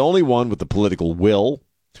 He's the only one with the political will.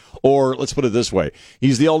 Or let's put it this way.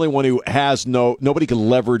 He's the only one who has nobody can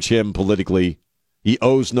leverage him politically. He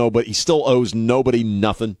still owes nobody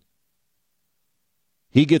nothing.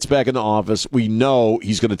 He gets back into office. We know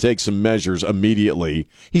he's going to take some measures immediately.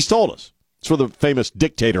 He's told us. It's where the famous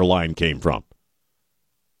dictator line came from.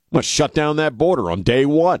 I'm going to shut down that border on day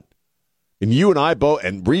one. And you and I both,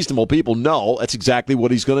 and reasonable people know that's exactly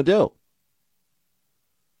what he's going to do.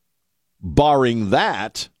 Barring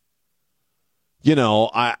that,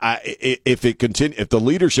 if the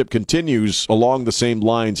leadership continues along the same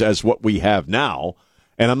lines as what we have now,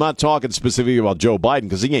 and I'm not talking specifically about Joe Biden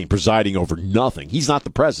because he ain't presiding over nothing. He's not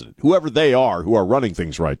the president. Whoever they are who are running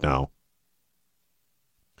things right now,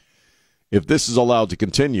 if this is allowed to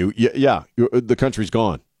continue, the country's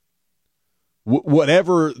gone.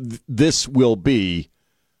 Whatever this will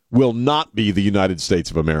not be the United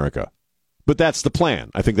States of America. But that's the plan.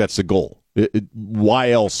 I think that's the goal. Why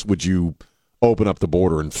else would you open up the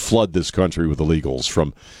border and flood this country with illegals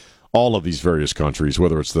from all of these various countries,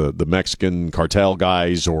 whether it's the Mexican cartel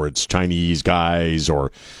guys or it's Chinese guys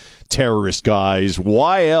or terrorist guys?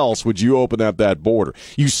 Why else would you open up that border?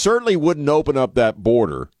 You certainly wouldn't open up that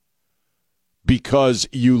border because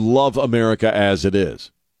you love America as it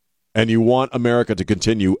is. And you want America to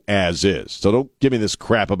continue as is. So don't give me this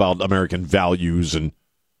crap about American values and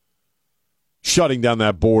shutting down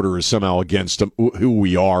that border is somehow against who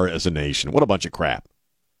we are as a nation. What a bunch of crap.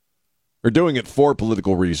 They're doing it for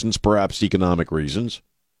political reasons, perhaps economic reasons.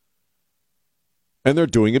 And they're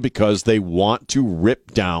doing it because they want to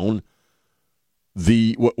rip down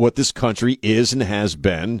what this country is and has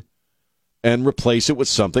been and replace it with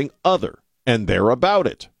something other. And they're about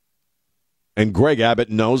it. And Greg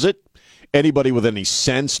Abbott knows it. Anybody with any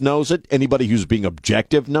sense knows it. Anybody who's being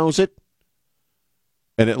objective knows it.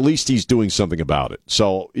 And at least he's doing something about it.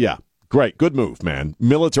 So, yeah, great. Good move, man.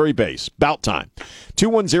 Military base. About time.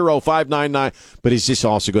 210-599. But is this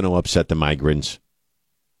also going to upset the migrants?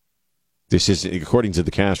 This is, according to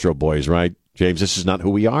the Castro boys, right, James, this is not who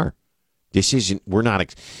we are. We're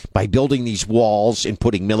not, by building these walls and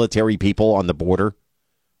putting military people on the border,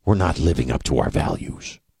 we're not living up to our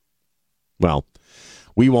values. Well,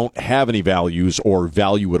 we won't have any values or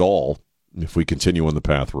value at all if we continue on the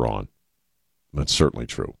path we're on. That's certainly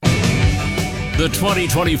true. The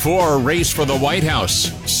 2024 race for the White House.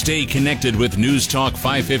 Stay connected with News Talk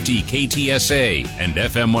 550 KTSA and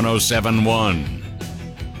FM 1071.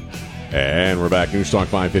 And we're back. News Talk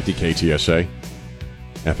 550 KTSA,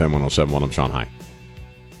 FM 1071. I'm Sean High.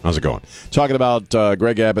 How's it going? Talking about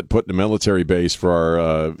Greg Abbott putting a military base for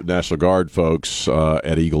our National Guard folks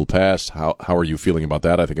at Eagle Pass. How are you feeling about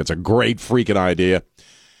that? I think it's a great freaking idea.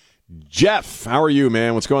 Jeff, how are you,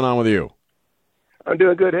 man? What's going on with you? I'm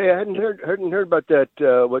doing good. Hey, I hadn't heard about that.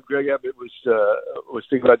 What Greg Abbott was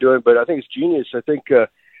thinking about doing, but I think it's genius. I think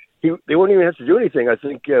they won't even have to do anything. I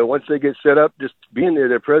think once they get set up, just being there,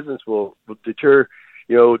 their presence will deter.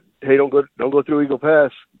 Hey, don't go through Eagle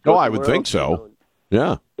Pass. Oh, I would think so.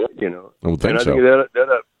 Yeah, I would think so. I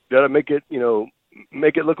think that'll make it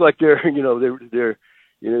make it look like they're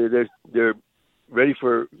ready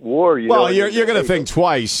for war. Well, you're going to think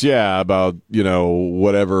twice, about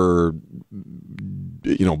whatever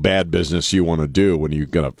bad business you want to do when you've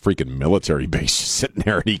got a freaking military base sitting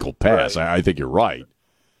there at Eagle Pass. Right. I think you're right,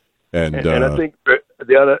 and I think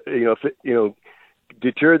they ought to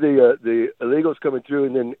deter the illegals coming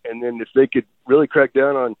through, and then if they could really crack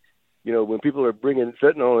down on when people are bringing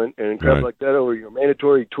fentanyl and crap like that over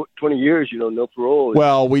mandatory 20 years, no parole.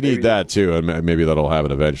 Well, we need that too, and maybe that'll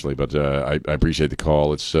happen eventually. But I appreciate the call.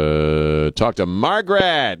 Let's talk to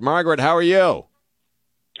Margaret. Margaret, how are you?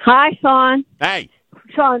 Hi, Sean. Hey.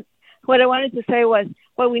 Sean, what I wanted to say was,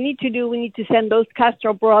 what we need to do, we need to send those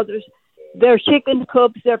Castro brothers, their chicken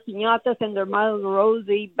coops, their piñatas, and their Mario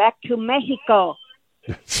Rosie back to Mexico.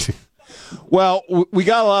 Well, we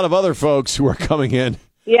got a lot of other folks who are coming in.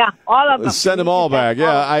 Yeah, all of them. Send them all back.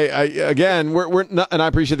 Yeah, we're not, and I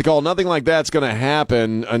appreciate the call. Nothing like that's going to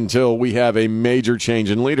happen until we have a major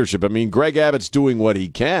change in leadership. I mean, Greg Abbott's doing what he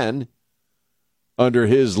can under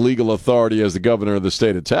his legal authority as the governor of the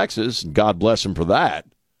state of Texas. God bless him for that.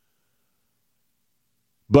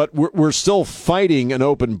 But we're still fighting an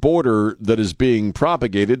open border that is being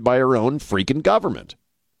propagated by our own freaking government.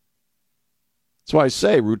 That's why I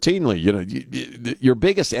say routinely, your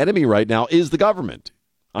biggest enemy right now is the government.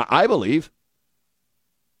 I believe.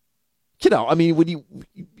 When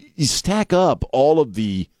you stack up all of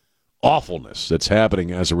the awfulness that's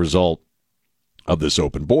happening as a result of this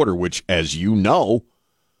open border, which, as you know,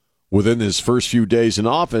 within his first few days in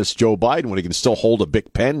office, Joe Biden, when he can still hold a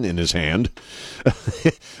big pen in his hand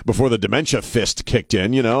before the dementia fist kicked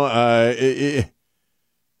in, he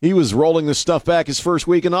was rolling this stuff back his first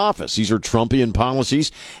week in office. These are Trumpian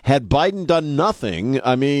policies. Had Biden done nothing,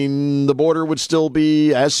 the border would still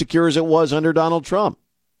be as secure as it was under Donald Trump.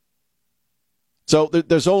 So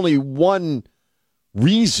there's only one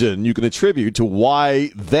reason you can attribute to why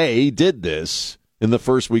they did this in the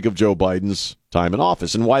first week of Joe Biden's time in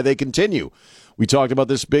office and why they continue. We talked about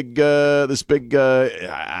this big, I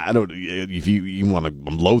don't know if you want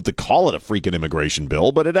to loathe to call it a freaking immigration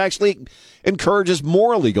bill, but it actually encourages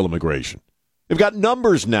more illegal immigration. They've got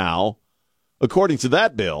numbers now, according to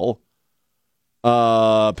that bill,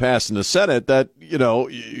 passed in the Senate that, you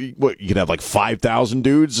could have like 5,000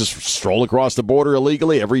 dudes just stroll across the border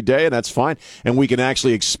illegally every day, and that's fine. And we can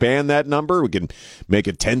actually expand that number. We can make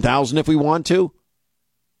it 10,000 if we want to.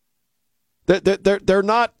 They're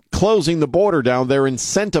not closing the border down. They're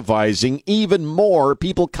incentivizing even more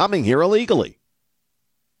people coming here illegally.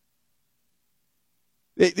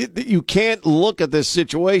 You can't look at this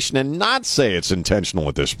situation and not say it's intentional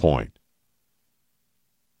at this point.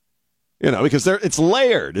 Because it's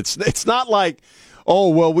layered. It's not like,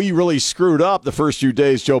 we really screwed up the first few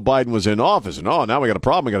days Joe Biden was in office, and now we got a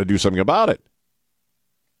problem. We got to do something about it.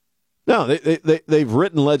 No, they've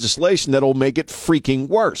written legislation that'll make it freaking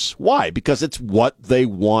worse. Why? Because it's what they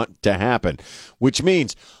want to happen, which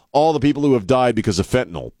means all the people who have died because of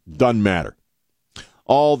fentanyl doesn't matter.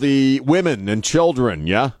 All the women and children,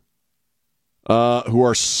 who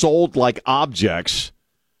are sold like objects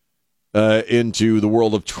into the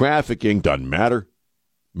world of trafficking, doesn't matter.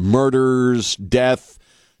 Murders, death,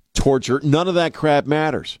 torture, none of that crap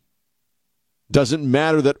matters. Doesn't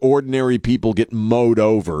matter that ordinary people get mowed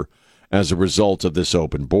over as a result of this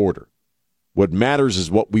open border. What matters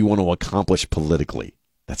is what we want to accomplish politically.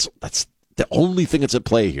 That's the only thing that's at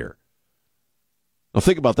play here. Now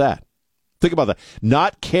think about that. Think about that.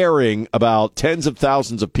 Not caring about tens of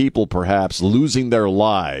thousands of people perhaps losing their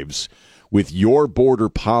lives with your border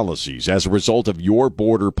policies as a result of your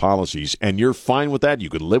border policies, and you're fine with that. You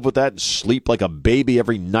can live with that and sleep like a baby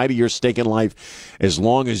every night of your stinking life as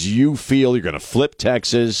long as you feel you're going to flip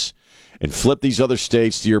Texas and flip these other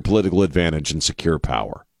states to your political advantage and secure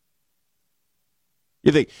power.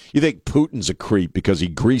 You think Putin's a creep because he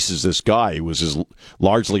greases this guy who was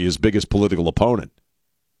largely his biggest political opponent.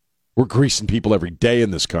 We're greasing people every day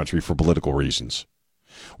in this country for political reasons.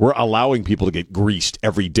 We're allowing people to get greased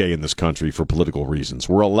every day in this country for political reasons.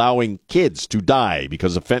 We're allowing kids to die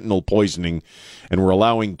because of fentanyl poisoning, and we're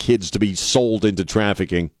allowing kids to be sold into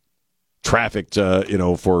trafficked, into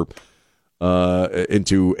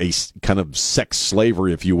a kind of sex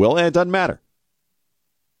slavery, if you will, and it doesn't matter.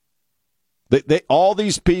 All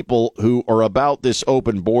these people who are about this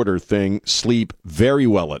open border thing sleep very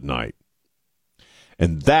well at night.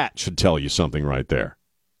 And that should tell you something right there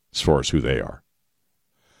as far as who they are.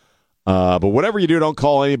 But whatever you do, don't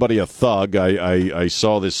call anybody a thug. I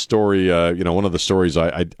saw this story, one of the stories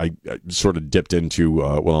I sort of dipped into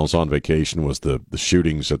while I was on vacation was the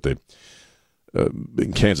shootings at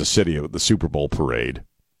in Kansas City at the Super Bowl parade.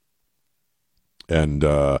 And,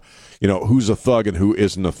 who's a thug and who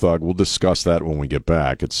isn't a thug, we'll discuss that when we get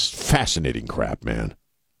back. It's fascinating crap, man.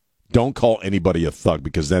 Don't call anybody a thug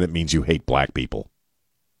because then it means you hate black people.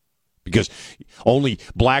 Because only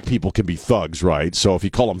black people can be thugs, right? So if you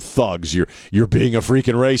call them thugs, you're being a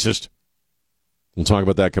freaking racist. We'll talk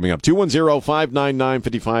about that coming up.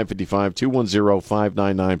 210-599-5555,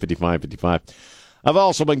 210-599-5555. I've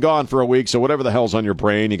also been gone for a week, so whatever the hell's on your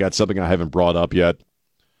brain, you got something I haven't brought up yet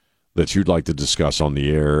that you'd like to discuss on the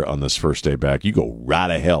air on this first day back, you go right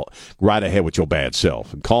ahead with your bad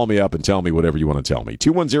self. And call me up and tell me whatever you want to tell me.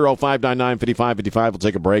 210-599-5555. We'll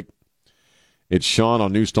take a break. It's Sean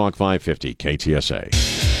on News Talk 550, KTSA.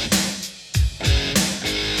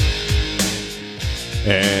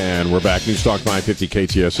 And we're back. News Talk 550,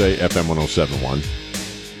 KTSA, FM 1071.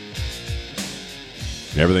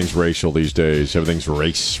 Everything's racial these days. Everything's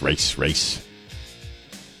race.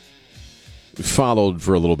 We followed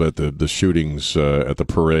for a little bit the shootings at the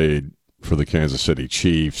parade for the Kansas City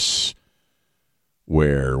Chiefs,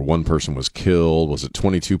 where one person was killed. Was it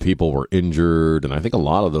 22 people were injured? And I think a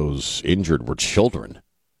lot of those injured were children.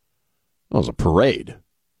 It was a parade.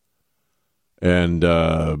 And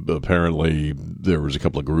apparently there was a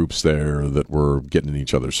couple of groups there that were getting in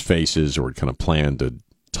each other's faces or kind of planned to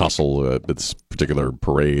tussle at this particular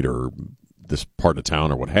parade or this part of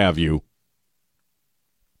town or what have you.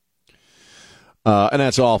 And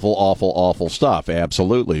that's awful, awful, awful stuff.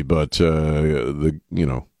 Absolutely. But,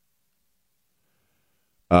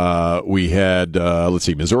 we had,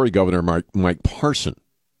 Missouri Governor Mike Parson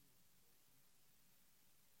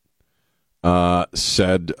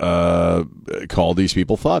said, call these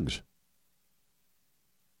people thugs.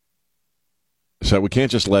 So we can't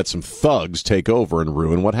just let some thugs take over and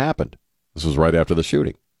ruin what happened. This was right after the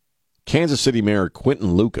shooting. Kansas City Mayor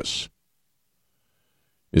Quentin Lucas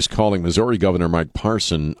is calling Missouri Governor Mike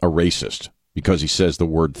Parson a racist because he says the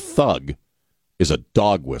word thug is a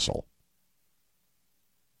dog whistle.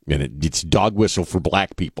 And it's dog whistle for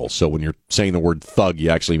black people. So when you're saying the word thug, you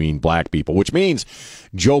actually mean black people, which means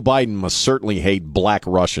Joe Biden must certainly hate black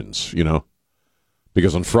Russians,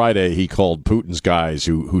 because on Friday he called Putin's guys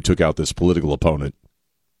who took out this political opponent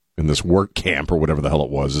in this work camp or whatever the hell it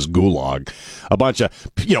was, this gulag, a bunch of,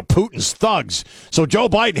 Putin's thugs. So Joe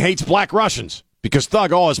Biden hates black Russians because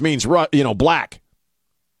thug always means, black,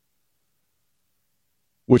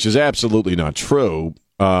 which is absolutely not true.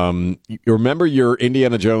 You remember your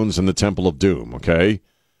Indiana Jones and the Temple of Doom, okay?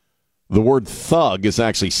 The word thug is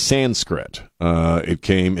actually Sanskrit.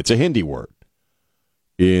 It's a Hindi word.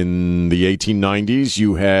 In the 1890s,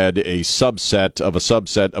 you had a subset of a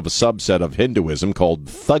subset of a subset of Hinduism called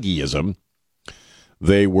Thuggyism.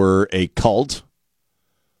 They were a cult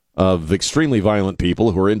of extremely violent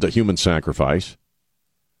people who were into human sacrifice.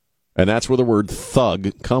 And that's where the word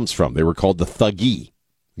thug comes from. They were called the Thuggy.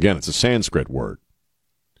 Again, it's a Sanskrit word.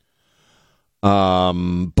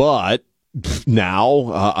 But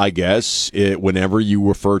now, I guess, whenever you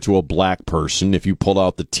refer to a black person, if you pull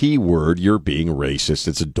out the T word, you're being racist.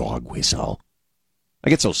 It's a dog whistle. I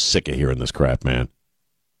get so sick of hearing this crap, man.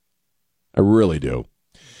 I really do.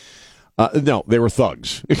 No, they were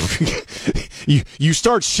thugs. You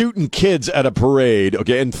start shooting kids at a parade,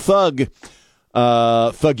 okay, and thuggy,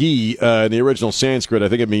 in the original Sanskrit, I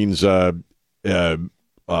think it means like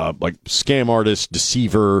scam artist,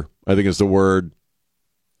 deceiver, I think is the word.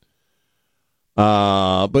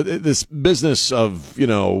 But this business of,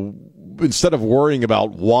 instead of worrying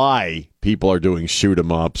about why people are doing shoot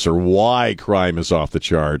 'em ups or why crime is off the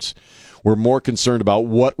charts, we're more concerned about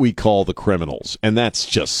what we call the criminals. And that's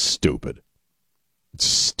just stupid. It's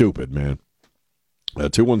stupid, man.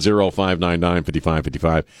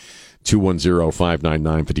 210-599-5555.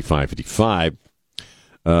 210-599-5555.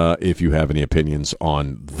 If you have any opinions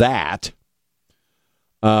on that.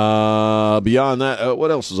 Beyond that,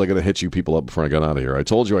 what else was I going to hit you people up before I got out of here? I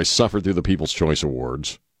told you I suffered through the People's Choice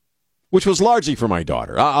Awards, which was largely for my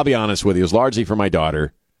daughter. I'll be honest with you. It was largely for my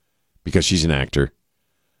daughter because she's an actor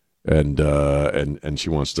and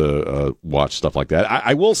she wants to watch stuff like that.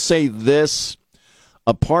 I will say this,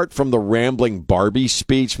 apart from the rambling Barbie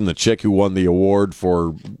speech from the chick who won the award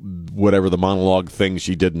for whatever the monologue thing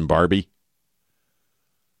she did in Barbie,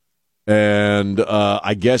 and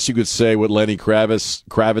I guess you could say what Lenny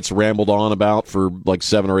Kravitz rambled on about for like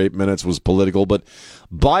 7 or 8 minutes was political. But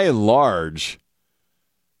by and large,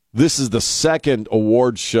 this is the second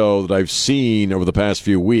award show that I've seen over the past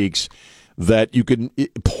few weeks that you can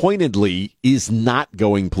pointedly is not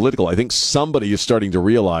going political. I think somebody is starting to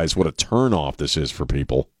realize what a turnoff this is for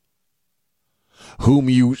people whom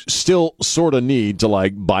you still sort of need to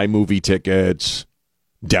like buy movie tickets,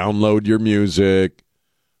 download your music,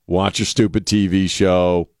 watch your stupid TV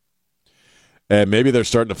show, and maybe they're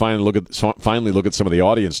starting to finally look at some of the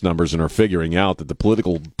audience numbers and are figuring out that the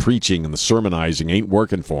political preaching and the sermonizing ain't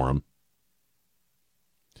working for them.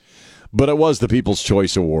 But it was the People's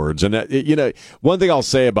Choice Awards, and one thing I'll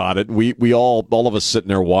say about it, we all of us sitting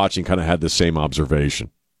there watching kind of had the same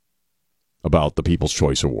observation about the People's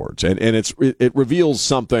Choice Awards, and it reveals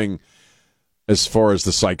something as far as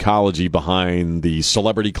the psychology behind the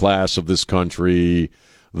celebrity class of this country,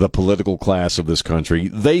 the political class of this country.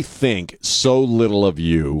 They think so little of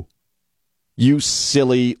you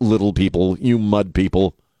silly little people, you mud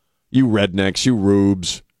people, you rednecks, you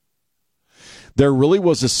rubes. There really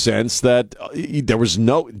was a sense that there was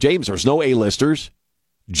no A-listers.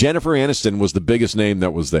 Jennifer Aniston was the biggest name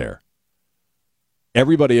that was there.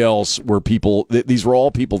 Everybody else were people, these were all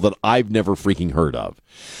people that I've never freaking heard of.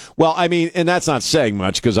 Well, I mean, and that's not saying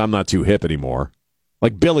much because I'm not too hip anymore.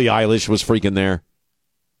 Like Billie Eilish was freaking there.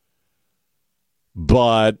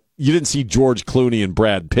 But you didn't see George Clooney and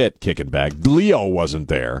Brad Pitt kicking back. Leo wasn't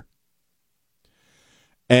there.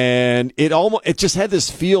 And it just had this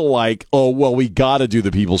feel like, oh, well, we got to do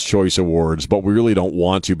the People's Choice Awards, but we really don't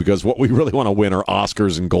want to because what we really want to win are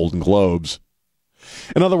Oscars and Golden Globes.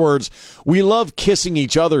 In other words, we love kissing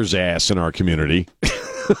each other's ass in our community,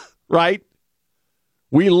 right?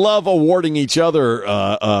 We love awarding each other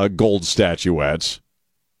gold statuettes.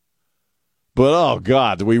 But oh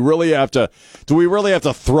God, do we really have to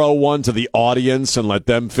throw one to the audience and let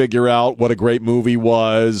them figure out what a great movie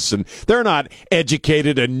was? And they're not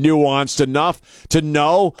educated and nuanced enough to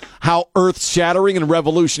know how earth-shattering and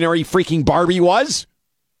revolutionary freaking Barbie was.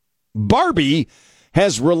 Barbie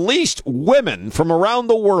has released women from around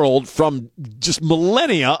the world from just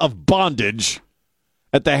millennia of bondage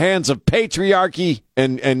at the hands of patriarchy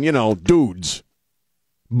and dudes.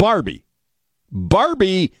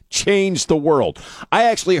 Barbie changed the world. I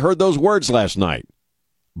actually heard those words last night.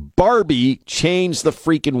 Barbie changed the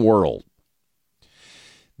freaking world.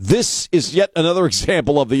 This is yet another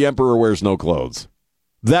example of The Emperor Wears No Clothes.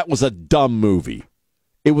 That was a dumb movie.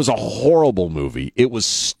 It was a horrible movie. It was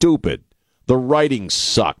stupid. The writing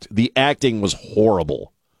sucked. The acting was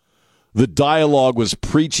horrible. The dialogue was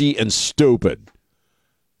preachy and stupid.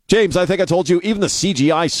 James, I think I told you, even the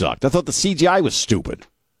CGI sucked. I thought the CGI was stupid.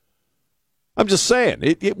 I'm just saying,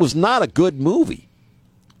 it was not a good movie.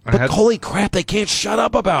 But holy crap, they can't shut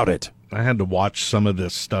up about it. I had to watch some of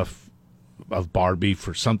this stuff of Barbie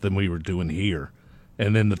for something we were doing here.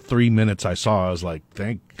 And then the 3 minutes I saw, I was like,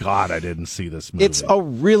 thank God I didn't see this movie. It's a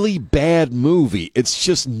really bad movie. It's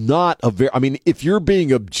just not if you're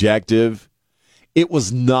being objective, it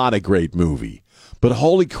was not a great movie. But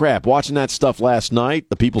holy crap, watching that stuff last night,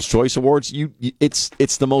 the People's Choice Awards,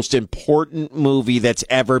 it's the most important movie that's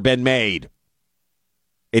ever been made.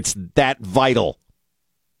 It's that vital.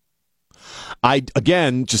 I,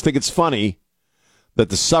 again, just think it's funny that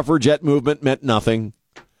the suffragette movement meant nothing.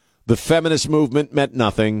 The feminist movement meant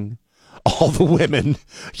nothing. All the women,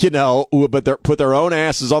 who put their own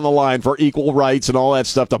asses on the line for equal rights and all that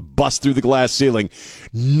stuff to bust through the glass ceiling.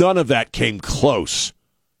 None of that came close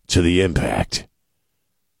to the impact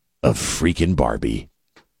of freaking Barbie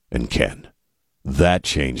and Ken. That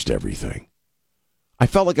changed everything. I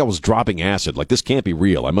felt like I was dropping acid. Like, this can't be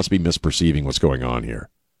real. I must be misperceiving what's going on here.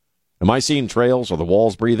 Am I seeing trails? Are the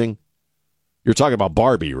walls breathing? You're talking about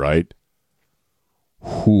Barbie, right?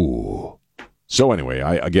 Whew. So anyway,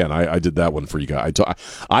 I did that one for you guys.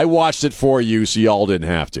 I watched it for you so y'all didn't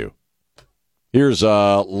have to. Here's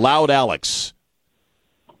Loud Alex.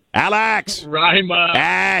 Alex! Rima.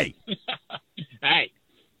 Hey! Hey.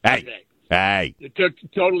 Hey. Okay. Hey. It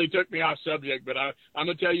totally took me off subject, but I'm going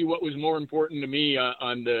to tell you what was more important to me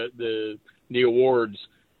on the awards.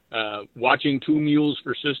 Watching Two Mules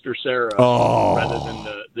for Sister Sarah rather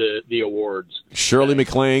than the awards. Shirley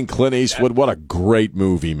MacLaine, Clint Eastwood, what a great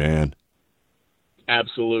movie, man.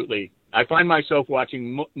 Absolutely. I find myself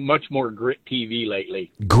watching much more Grit TV lately.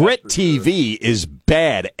 Grit TV is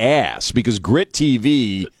badass because Grit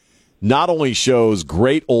TV not only shows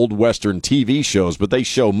great old Western TV shows, but they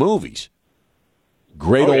show movies.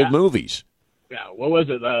 Great old movies. Yeah, what was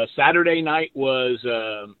it? Saturday night was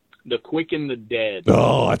The Quick and the Dead.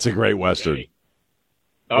 Oh, that's a great Western. Okay.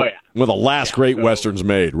 Oh, yeah. One of the last great Westerns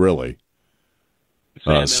made, really.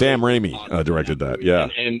 Sam Raimi directed that, yeah.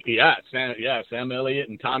 And Sam Elliott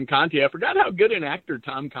and Tom Conti. I forgot how good an actor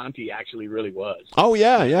Tom Conti actually really was. Oh,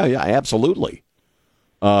 yeah, absolutely.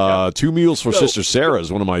 Two Mules for Sister Sarah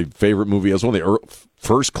is one of my favorite movies. It was one of the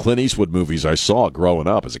first Clint Eastwood movies I saw growing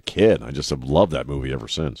up as a kid. I just have loved that movie ever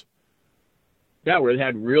since. Yeah, where they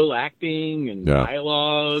had real acting and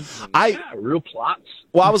dialogue, and, real plots.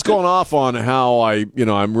 Well, I was going off on how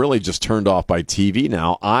I'm really just turned off by TV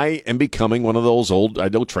now. I am becoming one of those old, I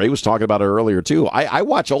know Trey was talking about it earlier too. I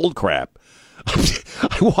watch old crap.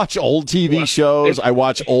 I watch old TV shows. I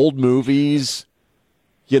watch old movies.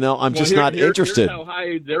 I'm just not interested. Here's how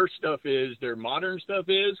high their stuff is, their modern stuff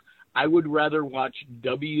is. I would rather watch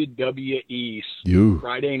WWE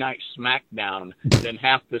Friday Night SmackDown than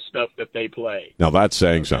half the stuff that they play. Now that's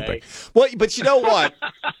saying something. Well, but you know what?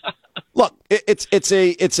 Look,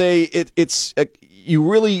 you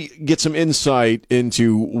really get some insight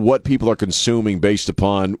into what people are consuming based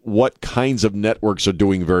upon what kinds of networks are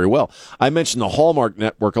doing very well. I mentioned the Hallmark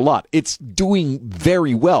Network a lot. It's doing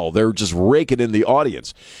very well. They're just raking in the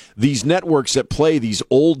audience. These networks that play these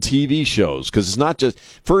old TV shows, because it's not just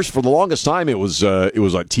first for the longest time it was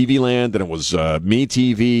like TV Land and it was Me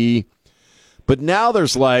TV, but now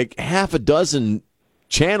there's like half a dozen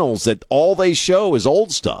channels that all they show is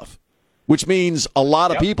old stuff. Which means a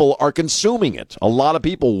lot of people are consuming it. A lot of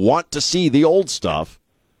people want to see the old stuff,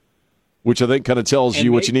 which I think kind of tells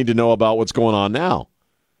you what you need to know about what's going on now.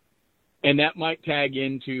 and that might tag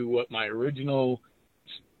into what my original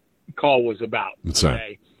call was about.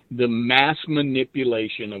 Okay? The mass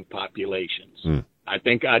manipulation of populations. I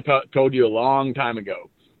think I told you a long time ago,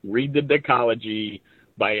 read the Decology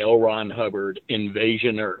by L. Ron Hubbard,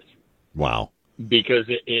 Invasion Earth. Wow. Because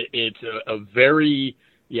it's a very,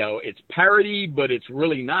 it's parody, but it's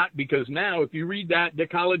really not, because now if you read that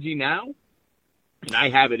Decology now, and I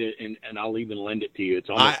have it, and I'll even lend it to you. It's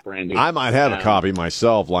almost brand new. I might have a copy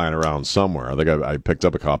myself lying around somewhere. I think I picked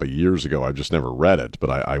up a copy years ago. I've just never read it,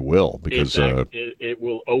 but I will, because it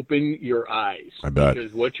will open your eyes. I bet.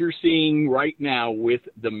 Because what you're seeing right now with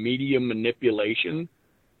the media manipulation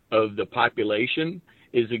of the population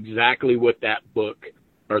is exactly what that book,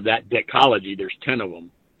 or that Decology, there's 10 of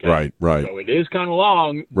them. Okay? Right. So it is kind of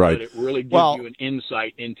long, right. But it really gives you an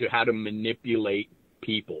insight into how to manipulate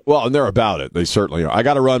people. Well, and they're about it. They certainly are. I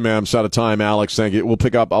got to run, man. I'm just out of time. Alex, thank you. We'll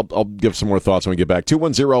pick up. I'll give some more thoughts when we get back.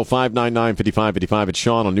 210-599-5555. It's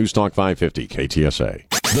Sean on News Talk 550 KTSA.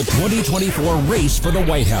 The 2024 race for the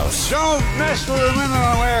White House. Don't mess with the women in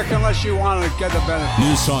America unless you want to get the benefit.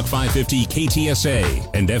 News Talk 550 KTSA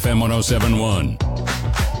and FM 1071.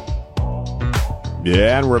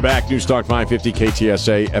 Yeah, and we're back. News Talk 550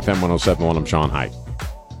 KTSA, FM 1071. I'm Sean. Hi.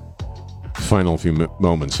 Final few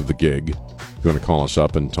moments of the gig. If you want to call us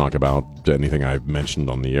up and talk about anything I've mentioned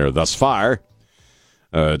on the air thus far,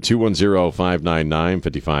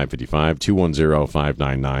 210-599-5555,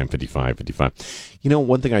 210-599-5555. You know,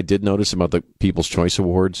 one thing I did notice about the People's Choice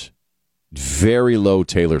Awards, very low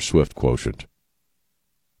Taylor Swift quotient.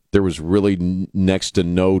 There was really next to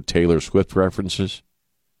no Taylor Swift references.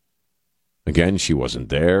 Again, she wasn't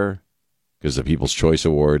there because the People's Choice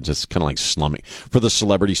Awards, it's kind of like slumming. For the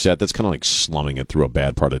celebrity set, that's kind of like slumming it through a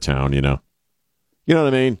bad part of town, you know? You know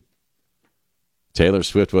what I mean? Taylor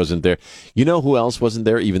Swift wasn't there. You know who else wasn't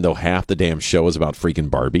there, even though half the damn show was about freaking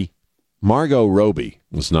Barbie? Margot Robbie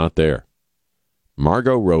was not there.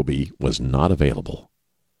 Margot Robbie was not available.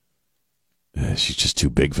 She's just too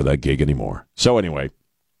big for that gig anymore. So anyway,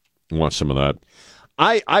 watch some of that.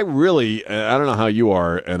 I really, I don't know how you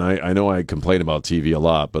are, and I know I complain about TV a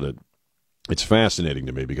lot, but it's fascinating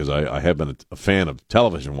to me because I have been a fan of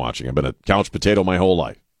television watching. I've been a couch potato my whole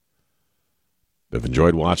life. I've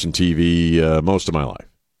enjoyed watching TV most of my life.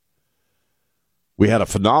 We had a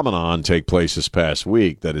phenomenon take place this past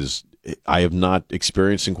week that is I have not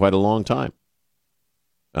experienced in quite a long time.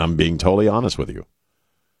 I'm being totally honest with you.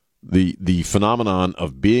 The phenomenon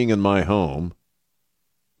of being in my home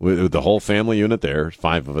with the whole family unit there,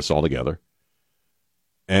 5 of us all together,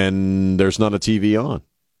 and there's not a TV on.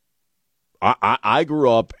 I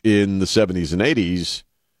grew up in the 70s and 80s,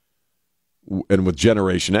 and with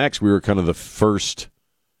Generation X, we were kind of the first,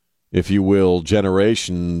 if you will,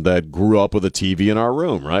 generation that grew up with a TV in our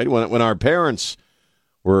room, right? When our parents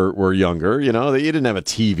were younger, you know, you didn't have a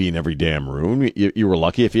TV in every damn room. You were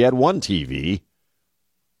lucky if you had one TV.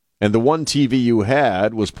 And the one TV you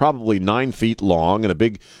had was probably 9 feet long and a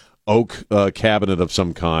big oak cabinet of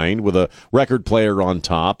some kind with a record player on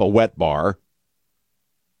top, a wet bar.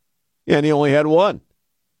 Yeah, and you only had one.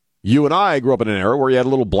 You and I grew up in an era where you had a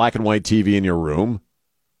little black and white TV in your room,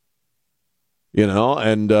 you know,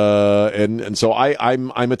 and so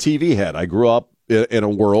I'm a TV head. I grew up in a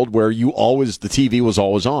world where the TV was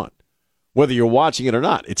always on, whether you're watching it or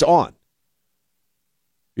not. It's on,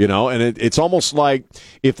 you know, and it's almost like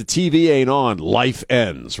if the TV ain't on, life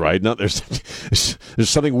ends, right? Now, there's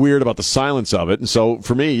something weird about the silence of it, and so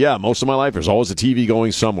for me, yeah, most of my life there's always a TV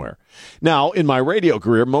going somewhere. Now, in my radio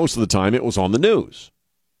career, most of the time it was on the news.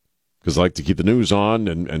 Because I like to keep the news on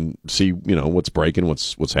and see, you know, what's breaking,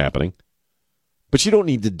 what's happening. But you don't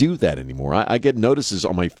need to do that anymore. I get notices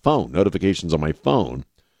on my phone, notifications on my phone,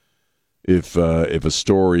 if a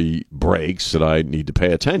story breaks that I need to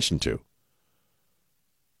pay attention to.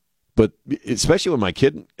 But especially when my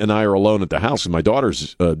kid and I are alone at the house, and my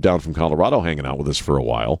daughter's down from Colorado hanging out with us for a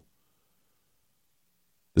while.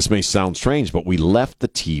 This may sound strange, but we left the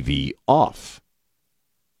TV off.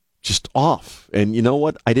 Just off. And you know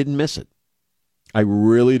what? I didn't miss it. I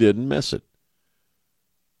really didn't miss it.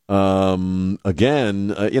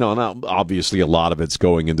 Again, you know, and obviously a lot of it's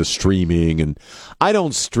going into streaming, and I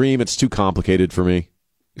don't stream. It's too complicated for me.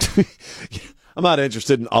 I'm not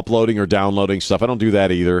interested in uploading or downloading stuff. I don't do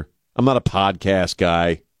that either. I'm not a podcast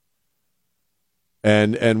guy.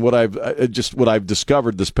 And what I've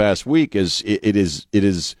discovered this past week is it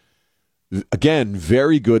is again,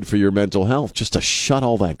 very good for your mental health just to shut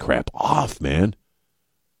all that crap off, man.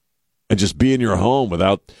 And just be in your home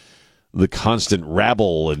without the constant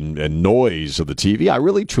rabble and noise of the TV. I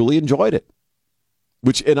really, truly enjoyed it.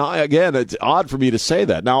 Which, and again, it's odd for me to say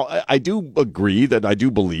that. Now, I do agree that I do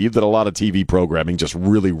believe that a lot of TV programming just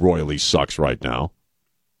really royally sucks right now.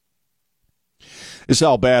 This is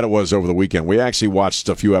how bad it was over the weekend. We actually watched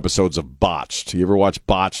a few episodes of Botched. You ever watch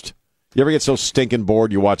Botched? You ever get so stinking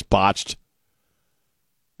bored you watch Botched?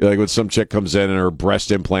 Like when some chick comes in and her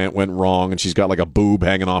breast implant went wrong and she's got like a boob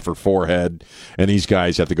hanging off her forehead, and these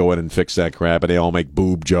guys have to go in and fix that crap, and they all make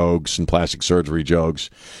boob jokes and plastic surgery jokes.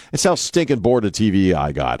 It's how stinking bored of TV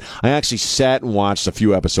I got. I actually sat and watched a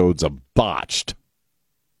few episodes of Botched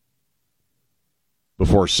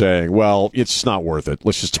before saying, well, it's just not worth it.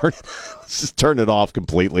 Let's just turn it off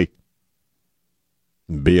completely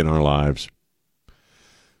and be in our lives.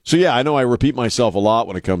 So, yeah, I know I repeat myself a lot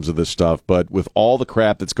when it comes to this stuff, but with all the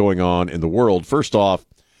crap that's going on in the world, first off,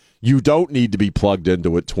 you don't need to be plugged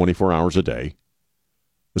into it 24 hours a day,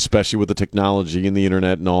 especially with the technology and the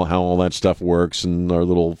internet and how all that stuff works and our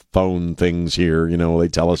little phone things here. You know, they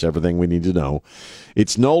tell us everything we need to know.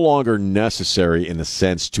 It's no longer necessary in a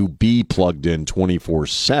sense to be plugged in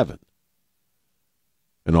 24/7.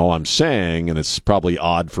 And all I'm saying, and it's probably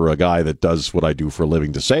odd for a guy that does what I do for a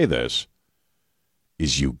living to say this,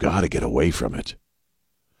 is you got to get away from it.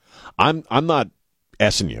 I'm not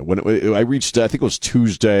S-ing you. When I reached, I think it was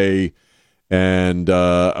Tuesday, and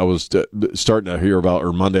I was starting to hear about,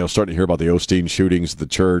 or Monday, I was starting to hear about the Osteen shootings at the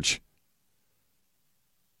church.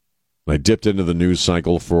 I dipped into the news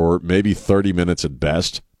cycle for maybe 30 minutes at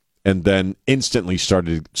best, and then instantly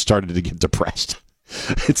started to get depressed.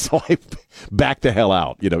 It's like, back the hell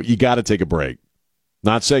out. You know, you got to take a break.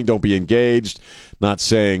 Not saying don't be engaged, not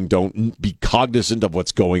saying don't be cognizant of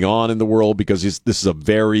what's going on in the world, because this is a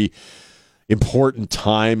very important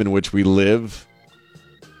time in which we live.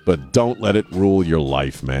 But don't let it rule your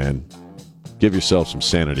life, man. Give yourself some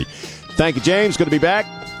sanity. Thank you, James. Good to be back.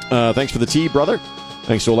 Thanks for the tea, brother.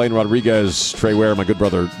 Thanks to Elaine Rodriguez, Trey Ware, my good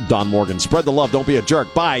brother Don Morgan. Spread the love. Don't be a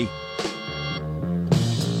jerk. Bye.